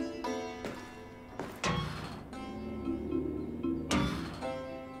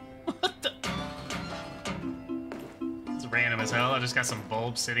 What the? It's random as hell. I just got some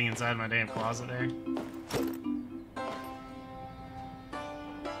bulbs sitting inside my damn closet there.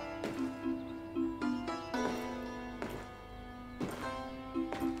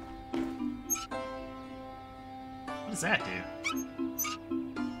 What does that do?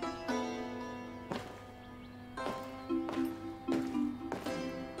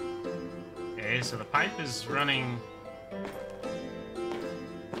 Okay, so the pipe is running.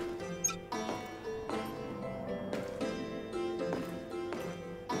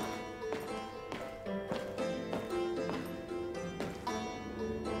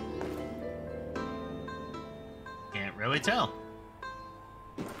 Can't really tell.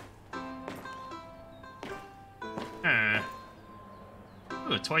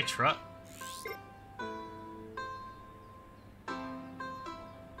 Ooh, a toy truck.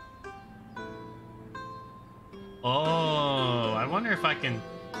 Oh, I wonder if I can...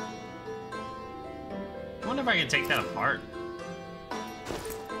 I wonder if I can take that apart.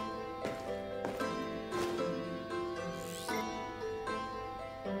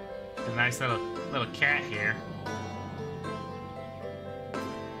 A nice little cat here.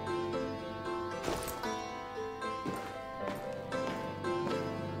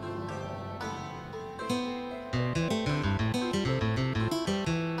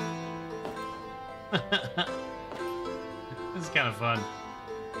 This is kind of fun.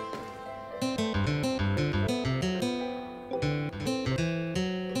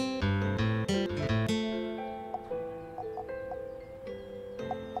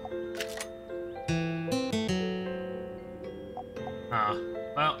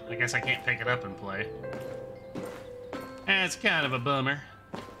 Well, I guess I can't pick it up and play. That's kind of a bummer.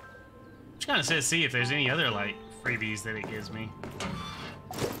 Just kind of says see if there's any other, like, freebies that it gives me.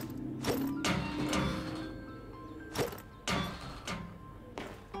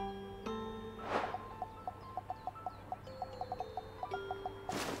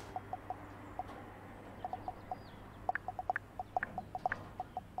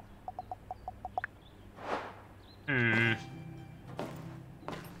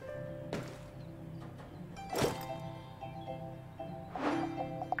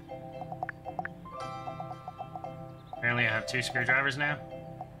 Apparently I have 2 screwdrivers now.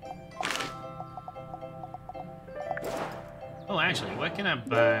 Oh, actually, what can I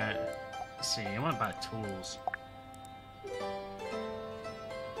buy? Let's see, I want to buy tools.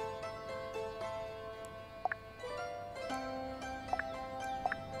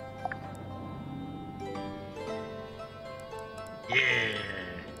 Yeah,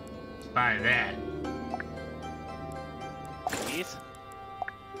 let's buy that. Keith?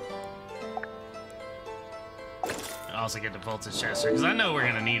 Also get the voltage tester, because I know we're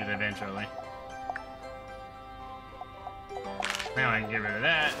going to need it eventually. Now I can get rid of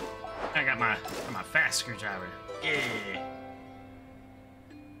that. I got my fast screwdriver. Yeah.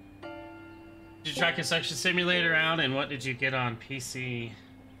 Did you try Construction Simulator out, and what did you get on PC?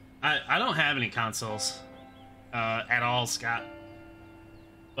 I don't have any consoles at all, Scott.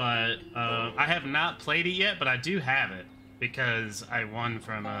 But I have not played it yet, but I do have it because I won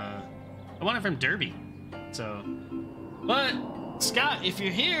from Derby. So, but Scott, if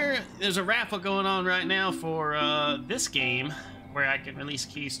you're here, there's a raffle going on right now for this game, where I can release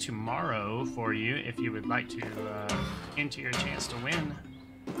keys tomorrow for you if you would like to enter your chance to win.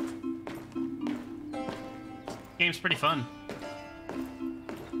 Game's pretty fun.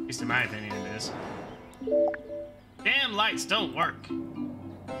 At least in my opinion it is. Damn damn lights don't work.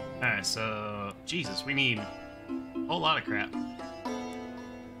 Alright, so... Jesus, we need a whole lot of crap.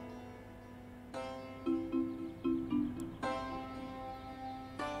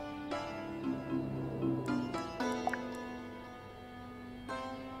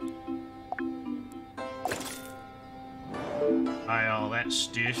 Buy all that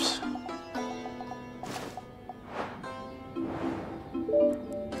stuff.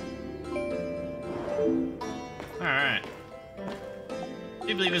 Alright.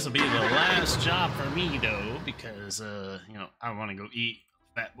 I believe this will be the last job for me, though, because, you know, I want to go eat.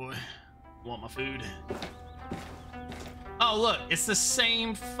 Fat boy. Want my food. Oh, look, it's the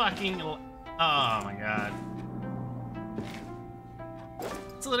same fucking... Oh, my God.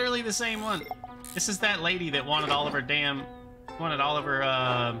 It's literally the same one. This is that lady that wanted all of her damn... Wanted all of her,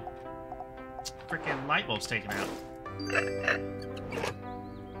 freaking light bulbs taken out.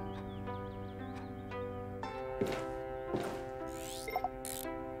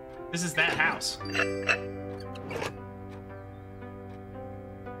 This is that house.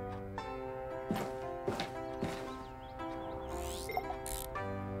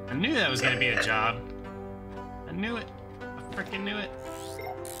 I knew that was gonna be a job. I knew it. I freaking knew it.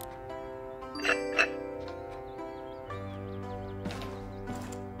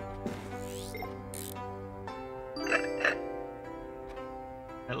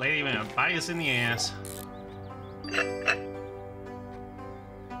 That lady went to bite us in the ass.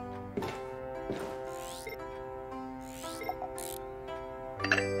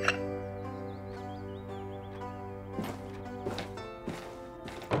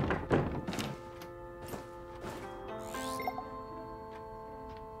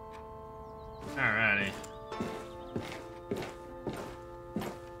 Alrighty.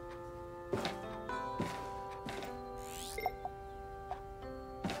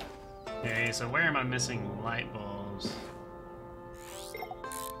 Okay, so where am I missing light bulbs?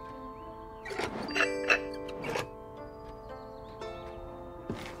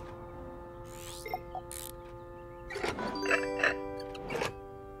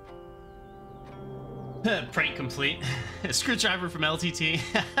 Prank complete. A screwdriver from LTT.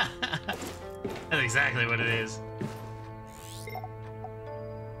 That's exactly what it is.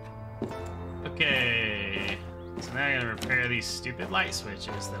 Okay. So now I gotta repair these stupid light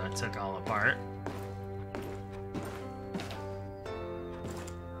switches that I took all apart.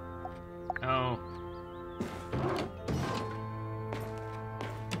 Oh.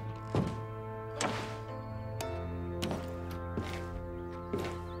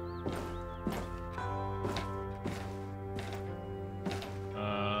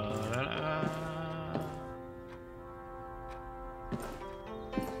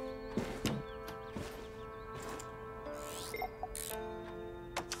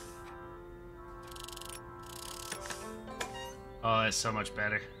 Oh, that's so much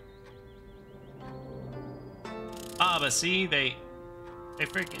better. Ah, but see, they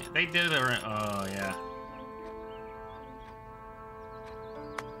did it around. Oh yeah.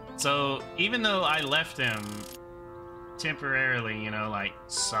 So even though I left them temporarily, you know, like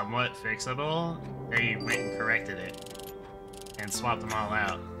somewhat fixable, they went and corrected it and swapped them all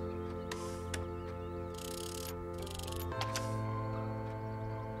out.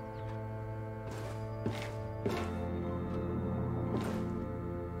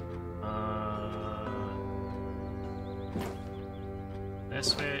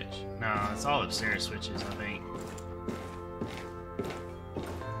 This switch? No, it's all upstairs switches, I think.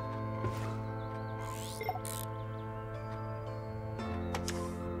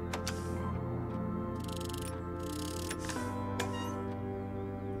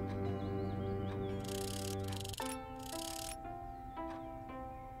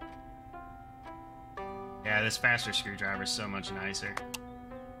 Yeah, this faster screwdriver is so much nicer.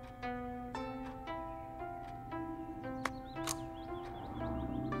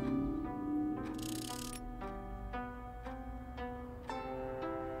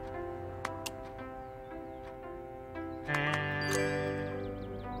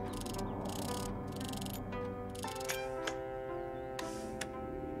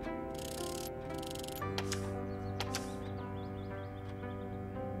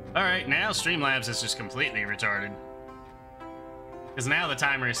 Alright, now Streamlabs is just completely retarded. Because now the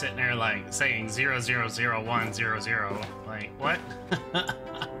timer is sitting there, like, saying 000100. Like, what?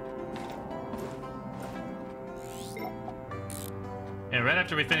 Yeah, right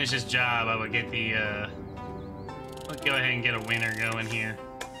after we finish this job, I would get the, let's go ahead and get a winner going here.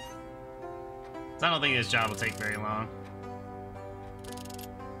 So I don't think this job will take very long.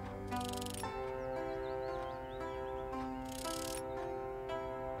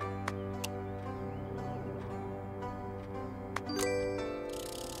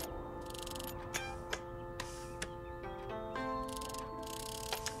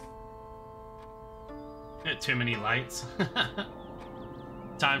 Bit too many lights.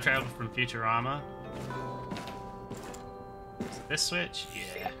 Time travel from Futurama. Is it this switch?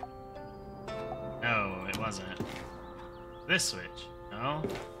 Yeah. No, it wasn't. This switch. No.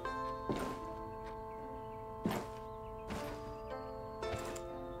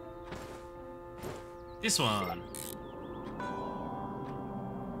 This one.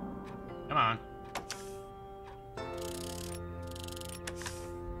 Come on.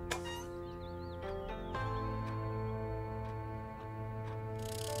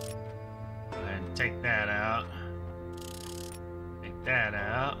 Go ahead and take that out. Take that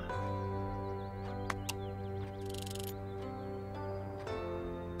out.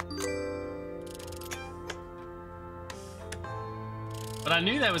 But I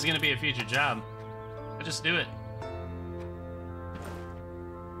knew that was going to be a future job. I'll just do it.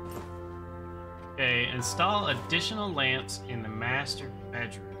 Okay, install additional lamps in the master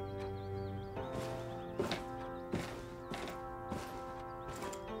bedroom.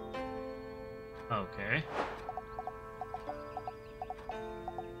 Okay.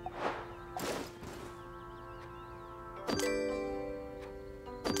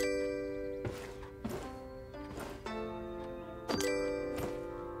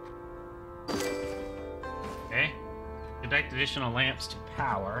 Okay. Connect additional lamps to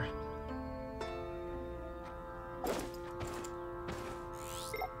power.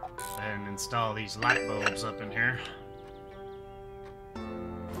 And install these light bulbs up in here.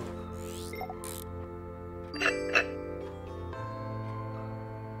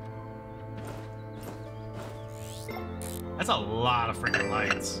 That's a lot of freaking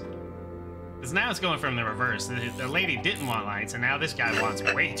lights. Because now it's going from the reverse. The lady didn't want lights, and now this guy wants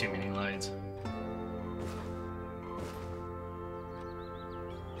way too many lights.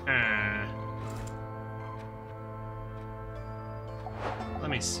 Let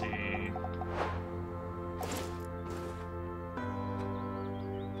me see.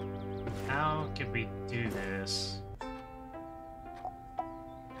 How could we do this?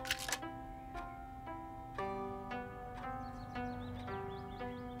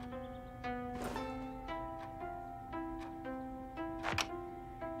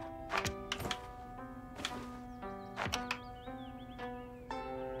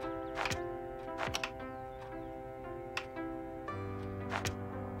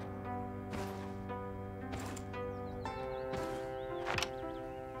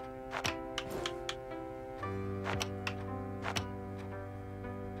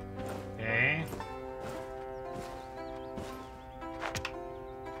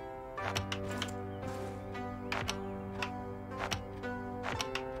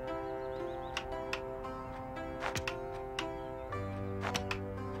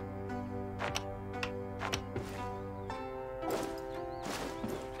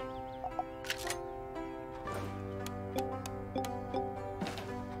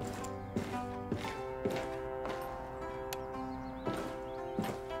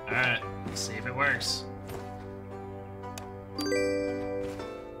 Alright, let's see if it works.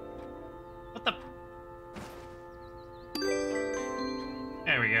 What the?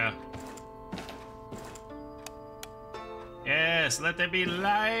 There we go. Yes, let there be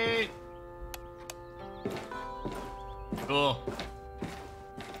light. Cool.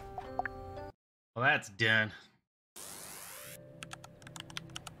 Well, that's done.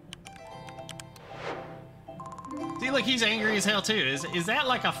 See, look, he's angry as hell, too. Is that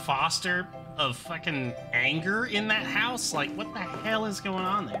like a foster of fucking anger in that house? Like, what the hell is going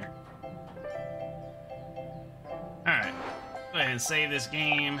on there? Alright. Go ahead and save this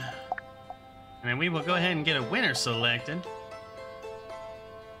game. And then we will go ahead and get a winner selected.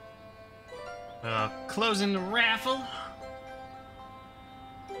 Closing the raffle.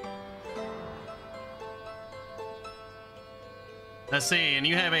 Let's see, and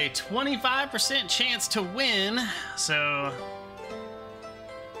you have a 25% chance to win, so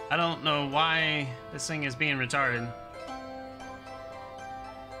I don't know why this thing is being retarded.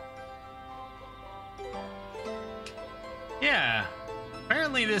 Yeah,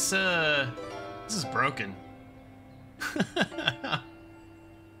 apparently this is broken.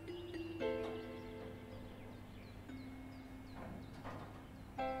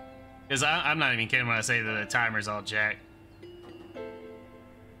 Because I'm not even kidding when I say that the timer's all jacked.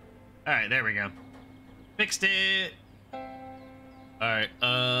 Alright, there we go. Fixed it! Alright,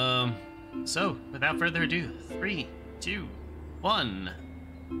 so, without further ado, 3, 2, 1.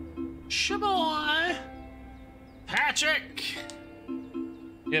 Shaboy! Patrick!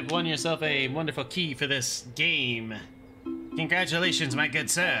 You have won yourself a wonderful key for this game. Congratulations, my good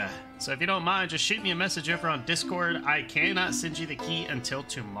sir. So if you don't mind, just shoot me a message over on Discord. I cannot send you the key until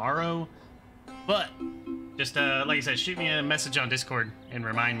tomorrow, but just like I said, shoot me a message on Discord and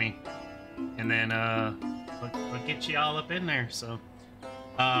remind me, and then we'll get you all up in there. So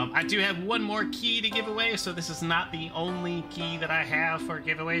I do have one more key to give away, so this is not the only key that I have for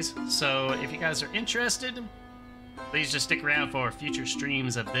giveaways. So if you guys are interested, please just stick around for future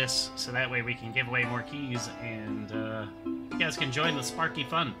streams of this, so that way we can give away more keys and you guys can join the Sparky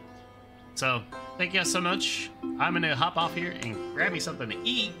fun. So thank you guys so much. I'm gonna hop off here and grab me something to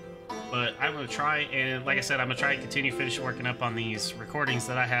eat, but I'm gonna try and, like I said, I'm gonna try and continue finish working up on these recordings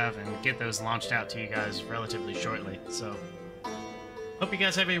that I have and get those launched out to you guys relatively shortly. So hope you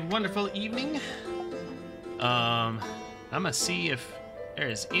guys have a wonderful evening. I'm gonna see if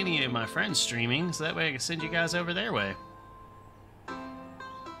there's any of my friends streaming, so that way I can send you guys over their way.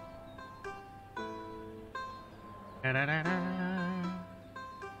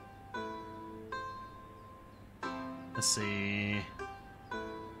 Let's see.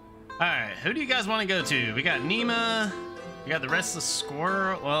 Alright, who do you guys want to go to? We got Nima, we got the Restless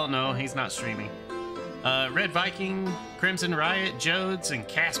Squirrel. Well, no, he's not streaming. Red Viking, Crimson Riot, Jodes, and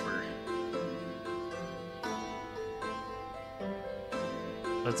Casper.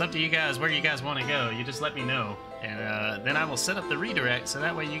 So it's up to you guys where you guys want to go. You just let me know, and then I will set up the redirect so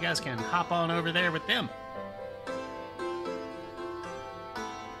that way you guys can hop on over there with them.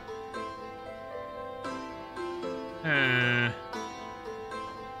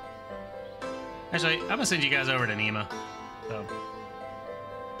 Actually, I'm gonna send you guys over to Nima. So,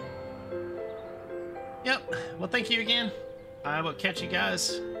 yep. Well, thank you again. I will catch you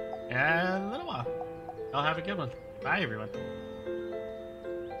guys in a little while. I'll have a good one. Bye, everyone.